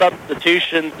 Mass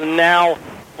substitutions now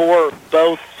for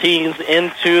both teams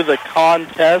into the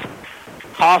contest.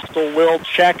 Costal will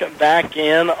check back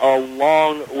in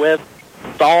along with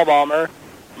Stahlbaumer.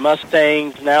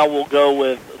 Mustangs now will go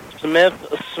with Smith,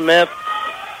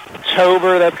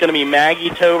 Tober. That's going to be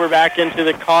Maggie Tober back into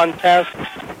the contest.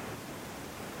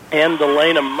 And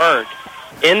Delana Merck.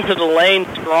 Into the lane.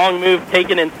 Strong move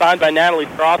taken inside by Natalie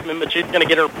Strothman, but she's going to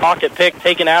get her pocket pick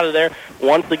taken out of there.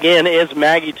 Once again is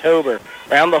Maggie Tober.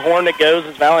 Around the horn it goes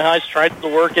as Valley Heights tries to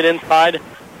work it inside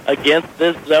against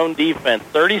this zone defense.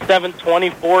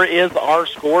 37-24 is our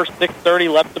score.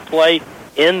 6:30 left to play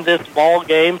in this ball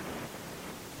game.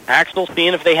 Axtell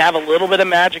seeing if they have a little bit of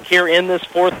magic here in this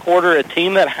fourth quarter. A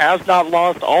team that has not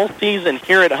lost all season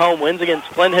here at home. Wins against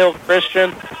Flint Hill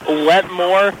Christian,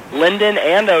 Wetmore, Linden,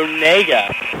 and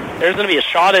Onega. There's going to be a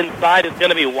shot inside. It's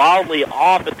going to be wildly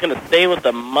off. It's going to stay with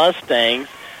the Mustangs.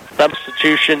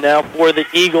 Substitution now for the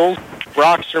Eagles.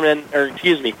 Strothman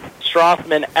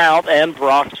out and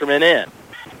Brocksterman in.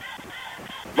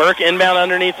 Merck inbound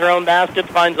underneath her own basket,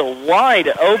 finds a wide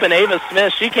open Ava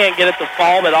Smith. She can't get it to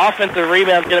fall, but offensive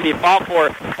rebound is going to be fought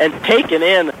for and taken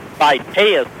in by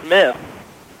Taya Smith.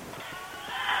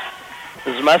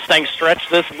 As Mustangs stretch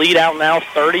this lead out now,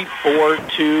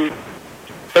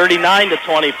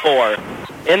 39-24.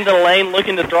 Into the lane,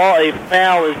 looking to draw a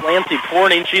foul is Lancey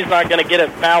Porting. She's not going to get it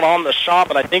fouled on the shot,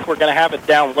 but I think we're going to have it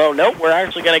down low. Nope, we're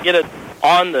actually going to get it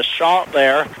on the shot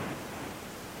there.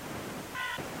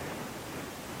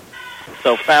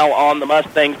 So foul on the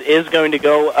Mustangs is going to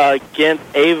go against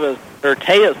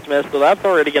Taya Smith, so that's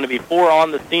already going to be 4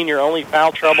 on the senior. Only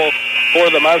foul trouble for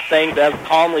the Mustangs as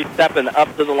calmly stepping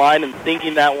up to the line and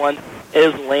sinking that one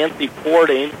is Lancey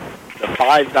Fording, the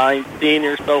 5'9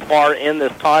 senior so far in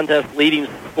this contest, leading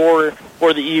scorer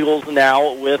for the Eagles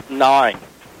now with 9.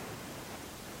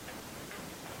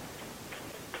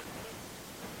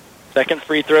 Second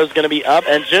free throw is going to be up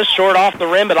and just short off the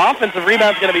rim, but offensive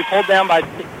rebound is going to be pulled down by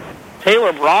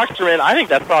Taylor Brocksterman. I think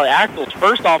that's probably Axtell's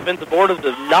first offensive board of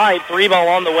the night. 3-ball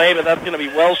on the way, but that's going to be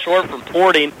well short from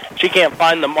Fording. She can't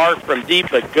find the mark from deep,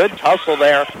 but good tussle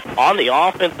there on the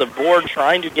offensive board,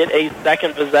 trying to get a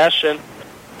second possession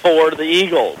for the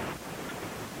Eagles.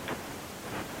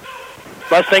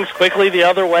 Mustangs quickly the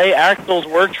other way. Axtell's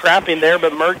were trapping there,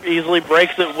 but Merck easily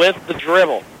breaks it with the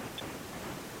dribble.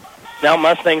 Now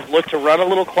Mustangs look to run a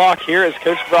little clock here as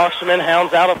Coach Brocksterman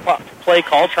hounds out a play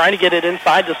call, trying to get it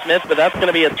inside to Smith, but that's going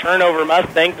to be a turnover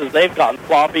Mustangs as they've gotten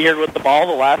sloppy here with the ball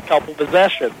the last couple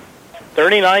possessions.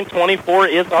 39-24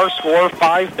 is our score.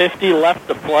 5:50 left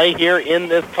to play here in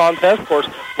this contest. Of course,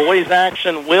 boys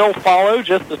action will follow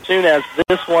just as soon as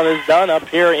this one is done up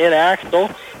here in Axtell.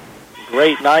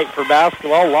 Great night for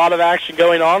basketball. A lot of action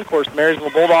going on. Of course, Marysville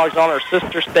Bulldogs on our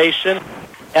sister station,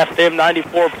 FM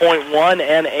 94.1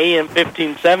 and AM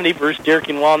 1570. Bruce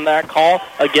Dierking won that call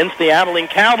against the Abilene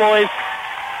Cowboys.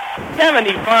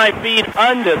 75 feet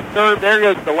undisturbed. There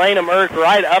goes Delana Merck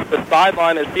right up the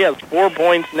sideline as she has 4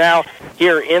 points now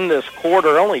here in this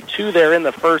quarter. Only 2 there in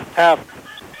the first half.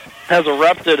 Has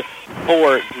erupted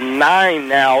for 9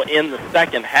 now in the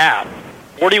second half.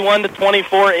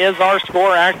 41-24 is our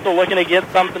score. Axtell looking to get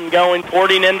something going,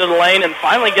 porting into the lane, and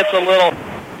finally gets a little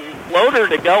floater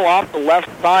to go off the left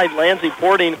side. Lancey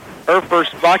Porting her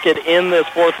first bucket in this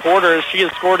fourth quarter as she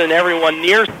has scored in everyone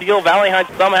near steal. Valley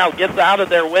Heights somehow gets out of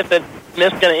there with it.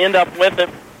 Smith's going to end up with it.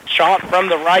 Shot from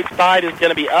the right side is going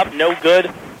to be up, no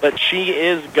good, but she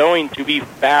is going to be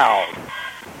fouled.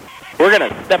 We're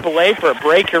going to step away for a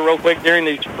break here real quick during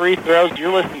these free throws.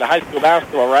 You're listening to high school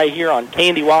basketball right here on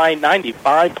KNDY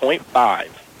 95.5.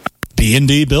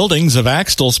 KNDY Buildings of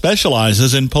Axtell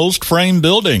specializes in post-frame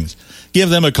buildings.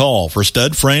 Give them a call for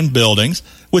stud-frame buildings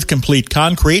with complete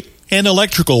concrete and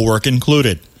electrical work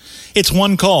included. It's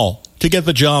one call to get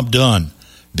the job done.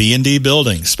 KNDY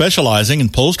Buildings, specializing in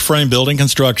post-frame building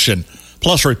construction,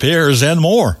 plus repairs and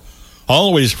more.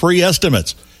 Always free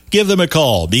estimates. Give them a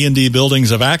call. KNDY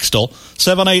Buildings of Axtell,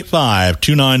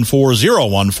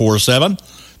 785-294-0147.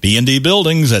 KNDY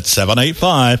Buildings at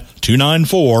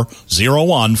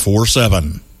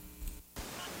 785-294-0147.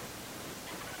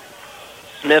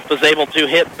 Smith was able to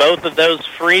hit both of those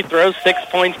free throws. 6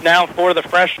 points now for the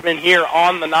freshman here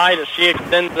on the night as she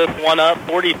extends this one up,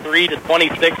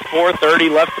 43-26, 4:30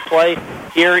 left to play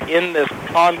here in this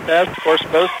contest. Of course,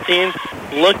 both teams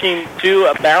looking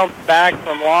to bounce back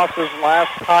from losses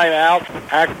last time out.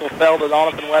 Axtell fell to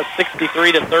Donovan West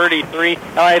 63-33.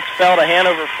 Heights fell to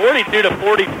Hanover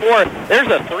 42-44. There's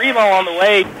a 3-ball on the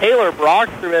way. Taylor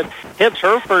Brocksterman hits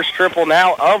her first triple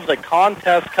now of the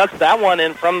contest, cuts that one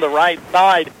in from the right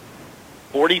side.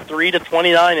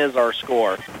 43-29 is our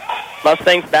score.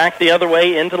 Mustangs back the other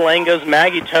way into the lane goes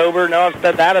Maggie Tober. No, I've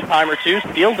said that a time or two.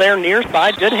 Steals there near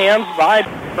side. Good hands by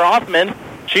Strothman.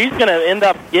 She's going to end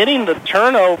up getting the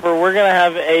turnover. We're going to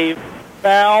have a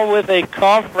foul with a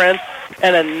conference,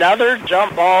 and another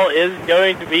jump ball is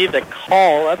going to be the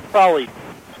call. That's probably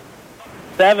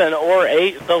 7 or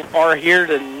 8 so far here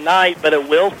tonight, but it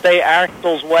will stay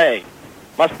Axtell's way.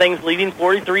 Mustangs leading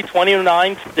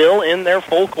 43-29, still in their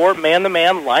full court,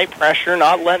 man-to-man, light pressure,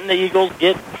 not letting the Eagles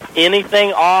get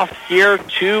anything off here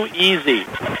too easy.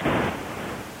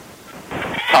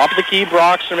 Top of the key,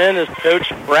 Brocksterman, as Coach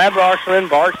Brad Brocksterman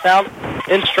barks out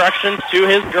instructions to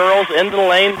his girls into the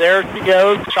lane. There she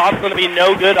goes. Shot's going to be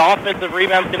no good. Offensive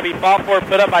rebound's going to be fought for,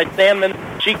 put up by Sandman.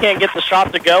 She can't get the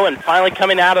shot to go, and finally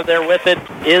coming out of there with it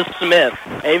is Smith.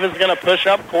 Ava's going to push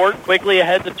up court, quickly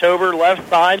ahead to Tober, left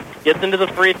side, gets into the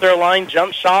free throw line,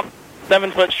 jump shot,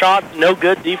 7-foot shot, no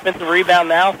good. Defensive rebound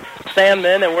now,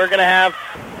 Sandman, and we're going to have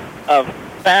a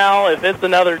foul. If it's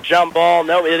another jump ball,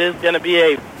 no, it is going to be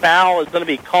a foul. It's going to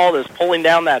be called as pulling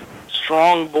down that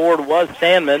strong board was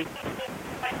Sandman.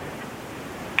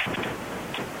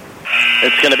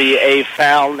 It's going to be a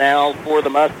foul now for the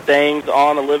Mustangs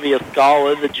on Olivia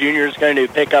Scala. The junior is going to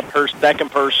pick up her second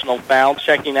personal foul.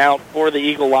 Checking out for the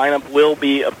Eagle lineup will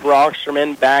be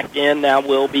Brocksterman. Back in now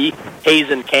will be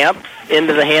Hazenkamp.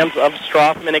 Into the hands of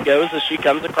Strothman it goes as she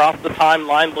comes across the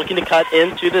timeline looking to cut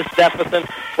into this deficit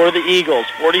for the Eagles.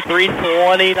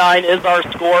 43-29 is our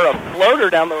score. A floater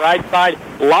down the right side.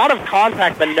 A lot of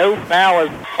contact, but no foul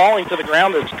is falling to the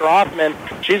ground as Strothman.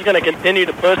 She's going to continue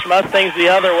to push Mustangs the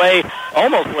other way.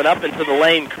 Almost went up into the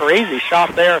lane. Crazy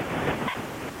shot there.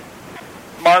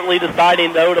 Smartly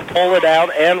deciding, though, to pull it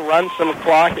out and run some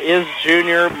clock is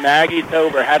junior Maggie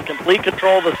Tober. Had complete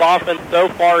control of this offense so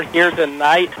far here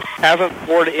tonight. Hasn't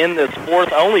scored in this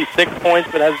fourth. Only 6 points,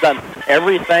 but has done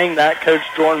everything that Coach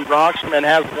Jordan Broxman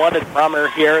has wanted from her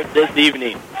here this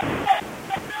evening.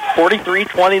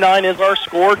 43-29 is our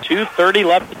score. 2:30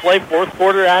 left to play, fourth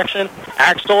quarter action.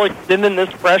 Axtell extending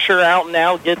this pressure out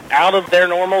now. Gets out of their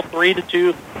normal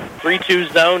 3-2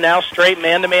 zone. Now straight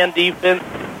man-to-man defense,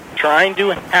 trying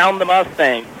to hound the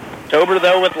Mustangs. Tober,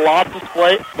 though, with lots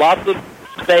of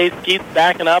space, keeps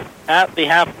backing up at the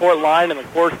half-court line. And,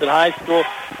 of course, at high school,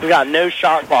 we got no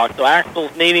shot clock. So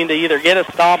Axtell's needing to either get a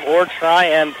stop or try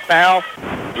and foul.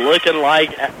 Looking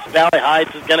like Valley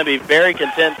Heights is going to be very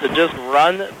content to just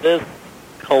run this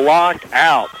clock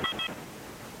out.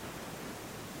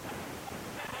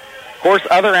 Of course,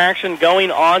 other action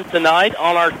going on tonight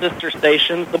on our sister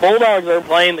stations. The Bulldogs are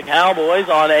playing the Cowboys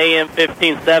on AM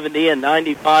 1570 and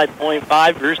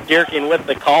 95.5. Bruce Dierking with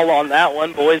the call on that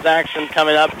one. Boys action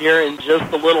coming up here in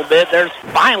just a little bit. There's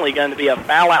finally going to be a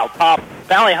foul out top.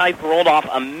 Valley Heights rolled off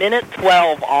a minute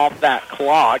 12 off that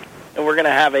clock, and we're going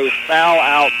to have a foul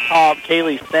out top.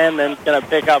 Kaylee Sandman's going to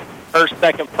pick up her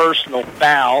second personal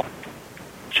foul.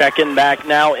 Checking back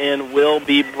now in will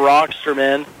be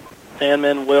Broxterman.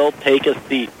 Sandman will take a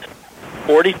seat.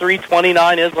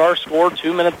 43-29 is our score.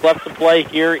 2 minutes left to play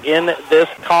here in this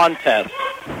contest.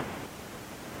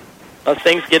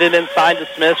 Mustangs get it inside to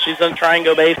Smith. She's going to try and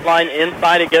go baseline.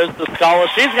 Inside it goes to Scala.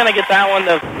 She's going to get that one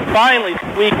to finally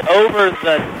squeak over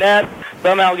the net.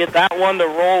 Somehow get that one to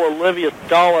roll. Olivia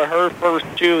Scala, her first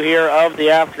two here of the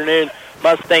afternoon.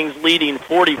 Mustangs leading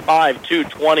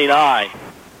 45-29.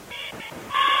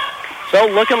 So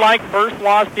looking like first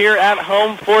loss here at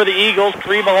home for the Eagles.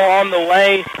 3-ball on the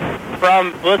way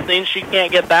from Bussing. She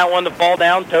can't get that one to fall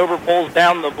down. Tober pulls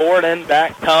down the board, and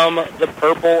back come the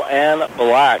purple and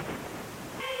black.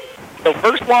 So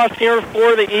first loss here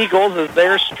for the Eagles as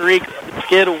their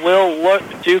skid will look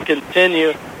to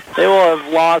continue. They will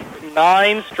have lost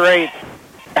 9 straight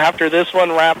after this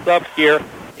one wraps up here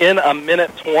in a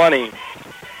minute 20.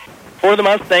 For the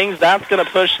Mustangs, that's going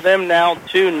to push them now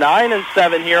to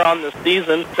 9-7 here on the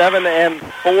season,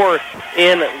 7-4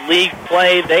 in league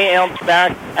play. They ounce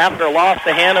back after a loss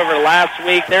to Hanover last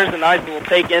week. There's a nice one we'll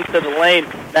take into the lane.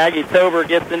 Maggie Tober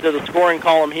gets into the scoring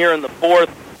column here in the fourth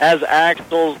as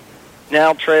Axtell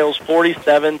now trails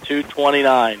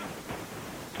 47-29.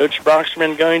 Coach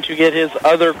Broxman going to get his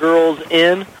other girls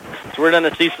in. So we're going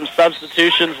to see some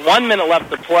substitutions. 1 minute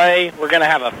left to play. We're going to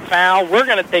have a foul. We're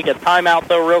going to take a timeout,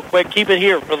 though, real quick. Keep it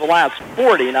here for the last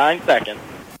 49 seconds.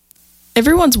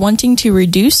 Everyone's wanting to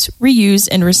reduce, reuse,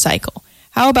 and recycle.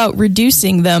 How about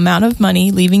reducing the amount of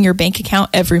money leaving your bank account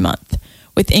every month?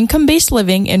 With income-based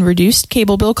living and reduced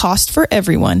cable bill cost for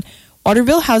everyone,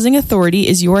 Waterville Housing Authority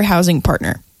is your housing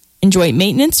partner. Enjoy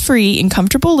maintenance-free and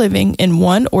comfortable living in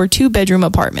 1 or 2 bedroom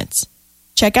apartments.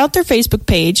 Check out their Facebook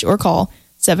page or call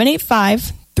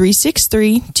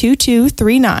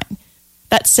 785-363-2239.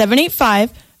 That's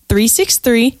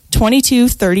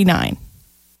 785-363-2239.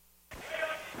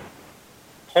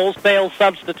 Wholesale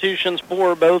substitutions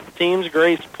for both teams.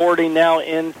 Grace Porting now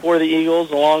in for the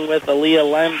Eagles along with Aaliyah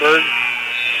Lemberg.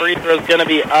 Free throw's going to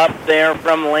be up there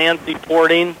from Lancy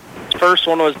Porting. First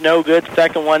one was no good.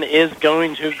 Second one is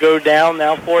going to go down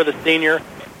now for the senior.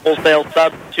 Wholesale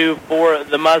substitute for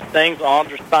the Mustangs.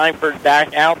 Audra Steinford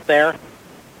back out there,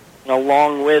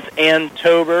 along with Ann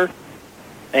Tober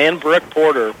and Brooke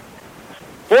Porter.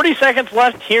 40 seconds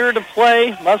left here to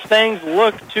play. Mustangs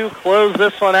look to close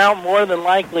this one out, more than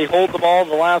likely hold the ball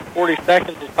the last 40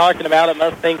 seconds. We're talking about it.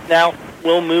 Mustangs now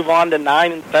will move on to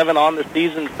 9-7 on the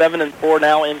season, 7-4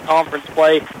 now in conference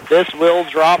play. This will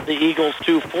drop the Eagles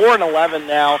to 4-11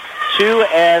 now,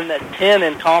 2-10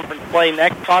 in conference play.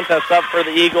 Next contest up for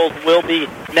the Eagles will be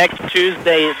next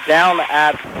Tuesday down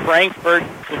at Frankfort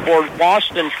before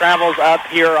Washington travels up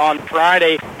here on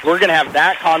Friday. We're going to have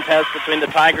that contest between the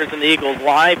Tigers and the Eagles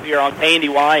live here on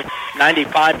KNDY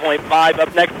 95.5.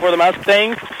 Up next for the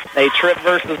Mustangs, a trip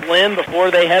versus Lynn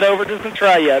before they head over to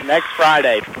Centralia next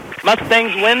Friday.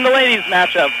 Mustangs win the ladies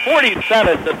matchup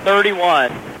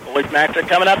 47-31. Boys matchup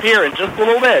coming up here in just a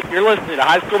little bit. You're listening to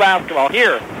high school basketball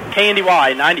here,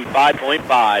 KNDY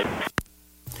 95.5.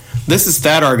 This is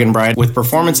Thad Argenbright with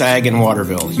Performance Ag in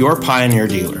Waterville, your Pioneer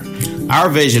dealer. Our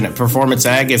vision at Performance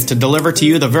Ag is to deliver to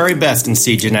you the very best in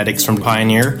seed genetics from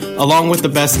Pioneer, along with the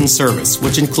best in service,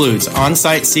 which includes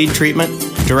on-site seed treatment,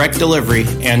 direct delivery,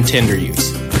 and tender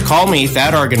use. Call me,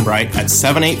 Thad Argenbright, at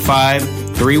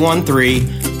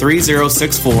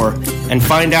 785-313-3064 and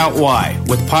find out why.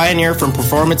 With Pioneer from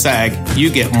Performance Ag, you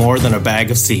get more than a bag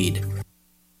of seed.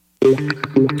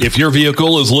 If your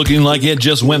vehicle is looking like it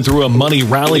just went through a money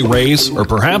rally race, or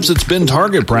perhaps it's been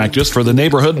target practice for the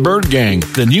neighborhood bird gang,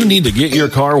 then you need to get your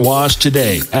car washed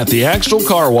today at the Axtell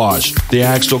Car Wash. The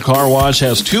Axtell Car Wash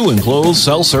has 2 enclosed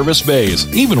self-service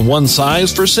bays, even one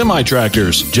size for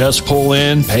semi-tractors. Just pull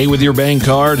in, pay with your bank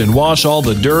card, and wash all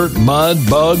the dirt, mud,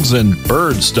 bugs, and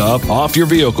bird stuff off your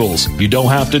vehicles. You don't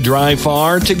have to drive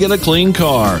far to get a clean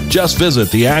car. Just visit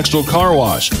the Axtell Car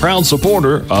Wash, proud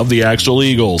supporter of the Axtell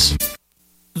Eagles.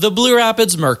 The Blue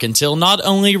Rapids Mercantile not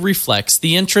only reflects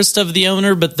the interest of the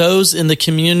owner, but those in the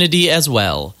community as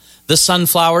well. The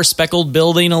sunflower speckled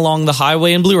building along the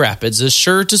highway in Blue Rapids is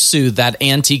sure to soothe that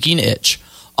antiquing itch,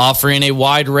 offering a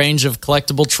wide range of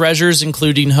collectible treasures,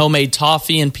 including homemade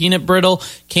toffee and peanut brittle,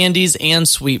 candies, and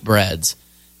sweetbreads.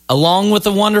 Along with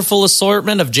a wonderful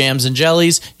assortment of jams and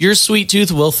jellies, your sweet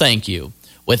tooth will thank you.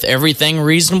 With everything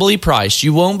reasonably priced,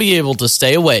 you won't be able to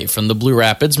stay away from the Blue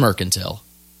Rapids Mercantile.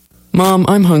 Mom,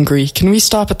 I'm hungry. Can we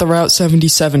stop at the Route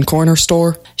 77 corner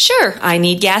store? Sure, I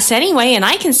need gas anyway, and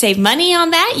I can save money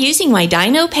on that using my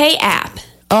Dino Pay app.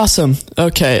 Awesome.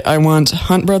 Okay, I want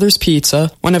Hunt Brothers Pizza,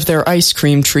 one of their ice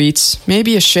cream treats,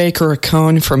 maybe a shake or a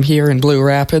cone from here in Blue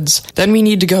Rapids. Then we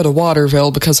need to go to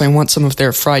Waterville because I want some of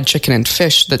their fried chicken and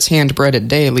fish that's hand-breaded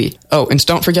daily. Oh, and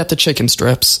don't forget the chicken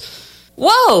strips.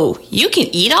 Whoa, you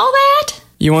can eat all that?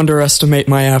 You underestimate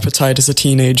my appetite as a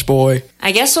teenage boy.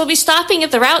 I guess we'll be stopping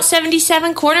at the Route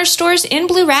 77 corner stores in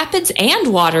Blue Rapids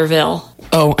and Waterville.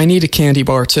 Oh, I need a candy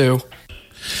bar, too.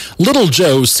 Little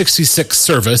Joe's 66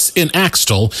 service in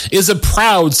Axtell is a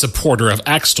proud supporter of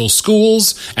Axtell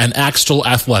schools and Axtell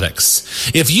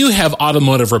athletics. If you have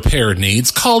automotive repair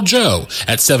needs, call Joe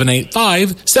at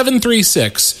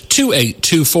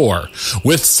 785-736-2824.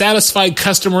 With satisfied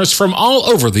customers from all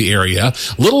over the area,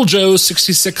 Little Joe's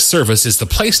 66 service is the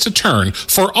place to turn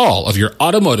for all of your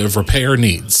automotive repair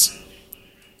needs.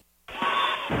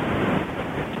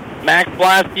 Max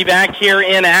Blasky back here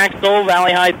in Axtell.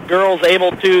 Valley Heights girls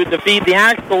able to defeat the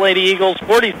Axtell Lady Eagles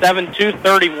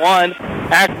 47-31.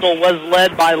 Axtell was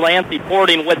led by Lancey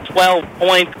Porting with 12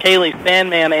 points. Kaylee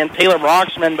Sandman and Taylor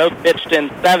Brockshman both pitched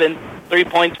in 7. 3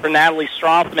 points for Natalie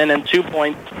Strothman and 2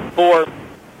 points for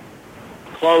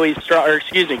Chloe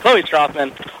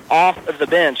Strothman off of the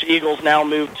bench. Eagles now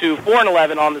move to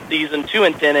 4-11 on the season,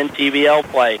 2-10 in TVL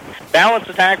play. Balanced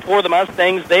attack for the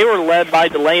Mustangs. They were led by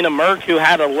Delana Merck, who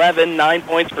had 11, 9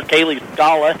 points for Kaylee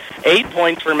Scala, 8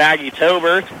 points for Maggie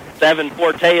Tober, 7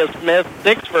 for Taya Smith,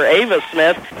 6 for Ava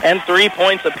Smith, and 3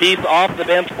 points apiece off the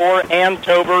bench for Ann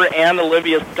Tober and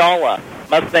Olivia Scala.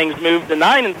 Mustangs move to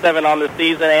 9-7 on the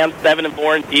season and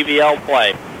 7-4 in TVL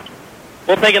play.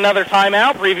 We'll take another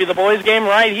timeout, preview the boys' game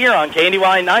right here on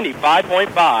KNDY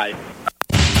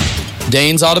 95.5.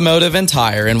 Dane's Automotive and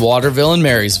Tire in Waterville and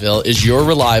Marysville is your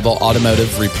reliable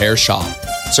automotive repair shop.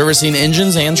 Servicing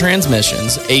engines and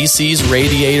transmissions, ACs,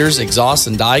 radiators, exhaust,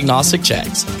 and diagnostic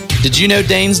checks. Did you know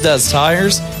Dane's does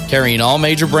tires? Carrying all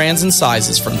major brands and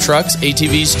sizes from trucks,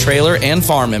 ATVs, trailer, and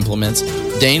farm implements,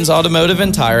 Dane's Automotive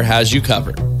and Tire has you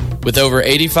covered. With over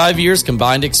 85 years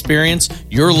combined experience,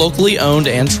 your locally owned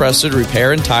and trusted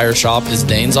repair and tire shop is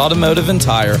Dane's Automotive and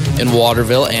Tire in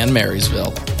Waterville and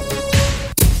Marysville.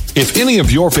 If any of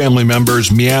your family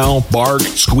members meow, bark,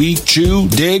 squeak, chew,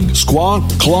 dig, squawk,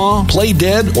 claw, play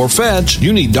dead, or fetch,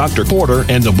 you need Dr. Porter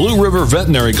and the Blue River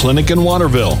Veterinary Clinic in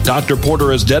Waterville. Dr.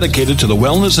 Porter is dedicated to the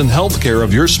wellness and health care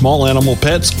of your small animal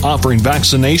pets, offering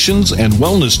vaccinations and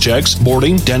wellness checks,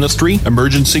 boarding, dentistry,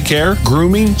 emergency care,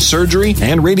 grooming, surgery,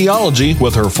 and radiology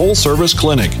with her full-service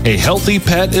clinic. A healthy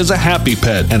pet is a happy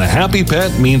pet, and a happy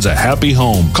pet means a happy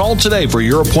home. Call today for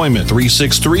your appointment,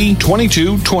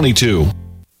 363-2222.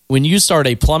 When you start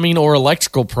a plumbing or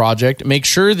electrical project, make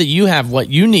sure that you have what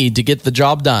you need to get the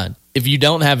job done. If you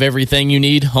don't have everything you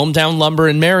need, Hometown Lumber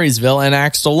in Marysville and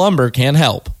Axtell Lumber can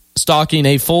help. Stocking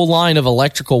a full line of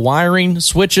electrical wiring,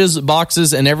 switches,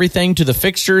 boxes, and everything to the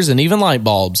fixtures and even light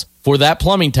bulbs. For that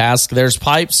plumbing task, there's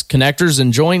pipes, connectors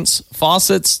and joints,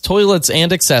 faucets, toilets,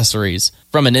 and accessories.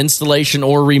 From an installation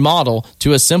or remodel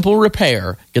to a simple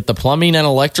repair, get the plumbing and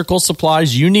electrical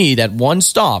supplies you need at one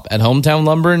stop at Hometown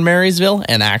Lumber in Marysville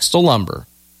and Axtell Lumber.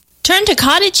 Turn to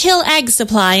Cottage Hill Ag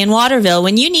Supply in Waterville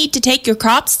when you need to take your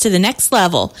crops to the next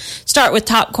level. Start with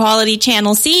top quality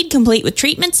channel seed complete with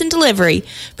treatments and delivery.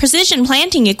 Precision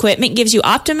planting equipment gives you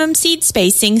optimum seed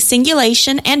spacing,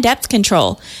 singulation, and depth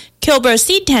control. Kilbro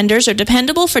seed tenders are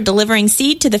dependable for delivering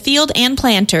seed to the field and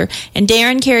planter, and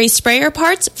Darren carries sprayer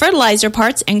parts, fertilizer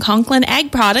parts, and Conklin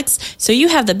Ag products, so you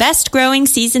have the best growing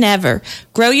season ever.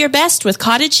 Grow your best with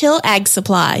Cottage Hill Ag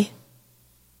Supply.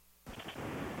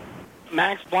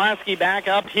 Max Blasky back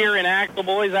up here in Axtell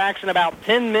boys action, about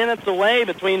 10 minutes away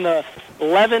between the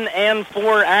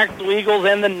 11-4 Axtell Eagles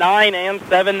and the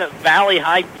 9-7 Valley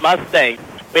Heights Mustangs.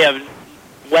 We have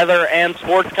weather and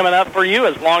sports coming up for you,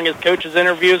 as long as coaches'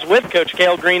 interviews with Coach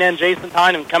Cale Green and Jason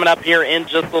Tynan coming up here in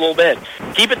just a little bit.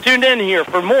 Keep it tuned in here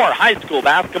for more high school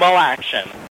basketball action.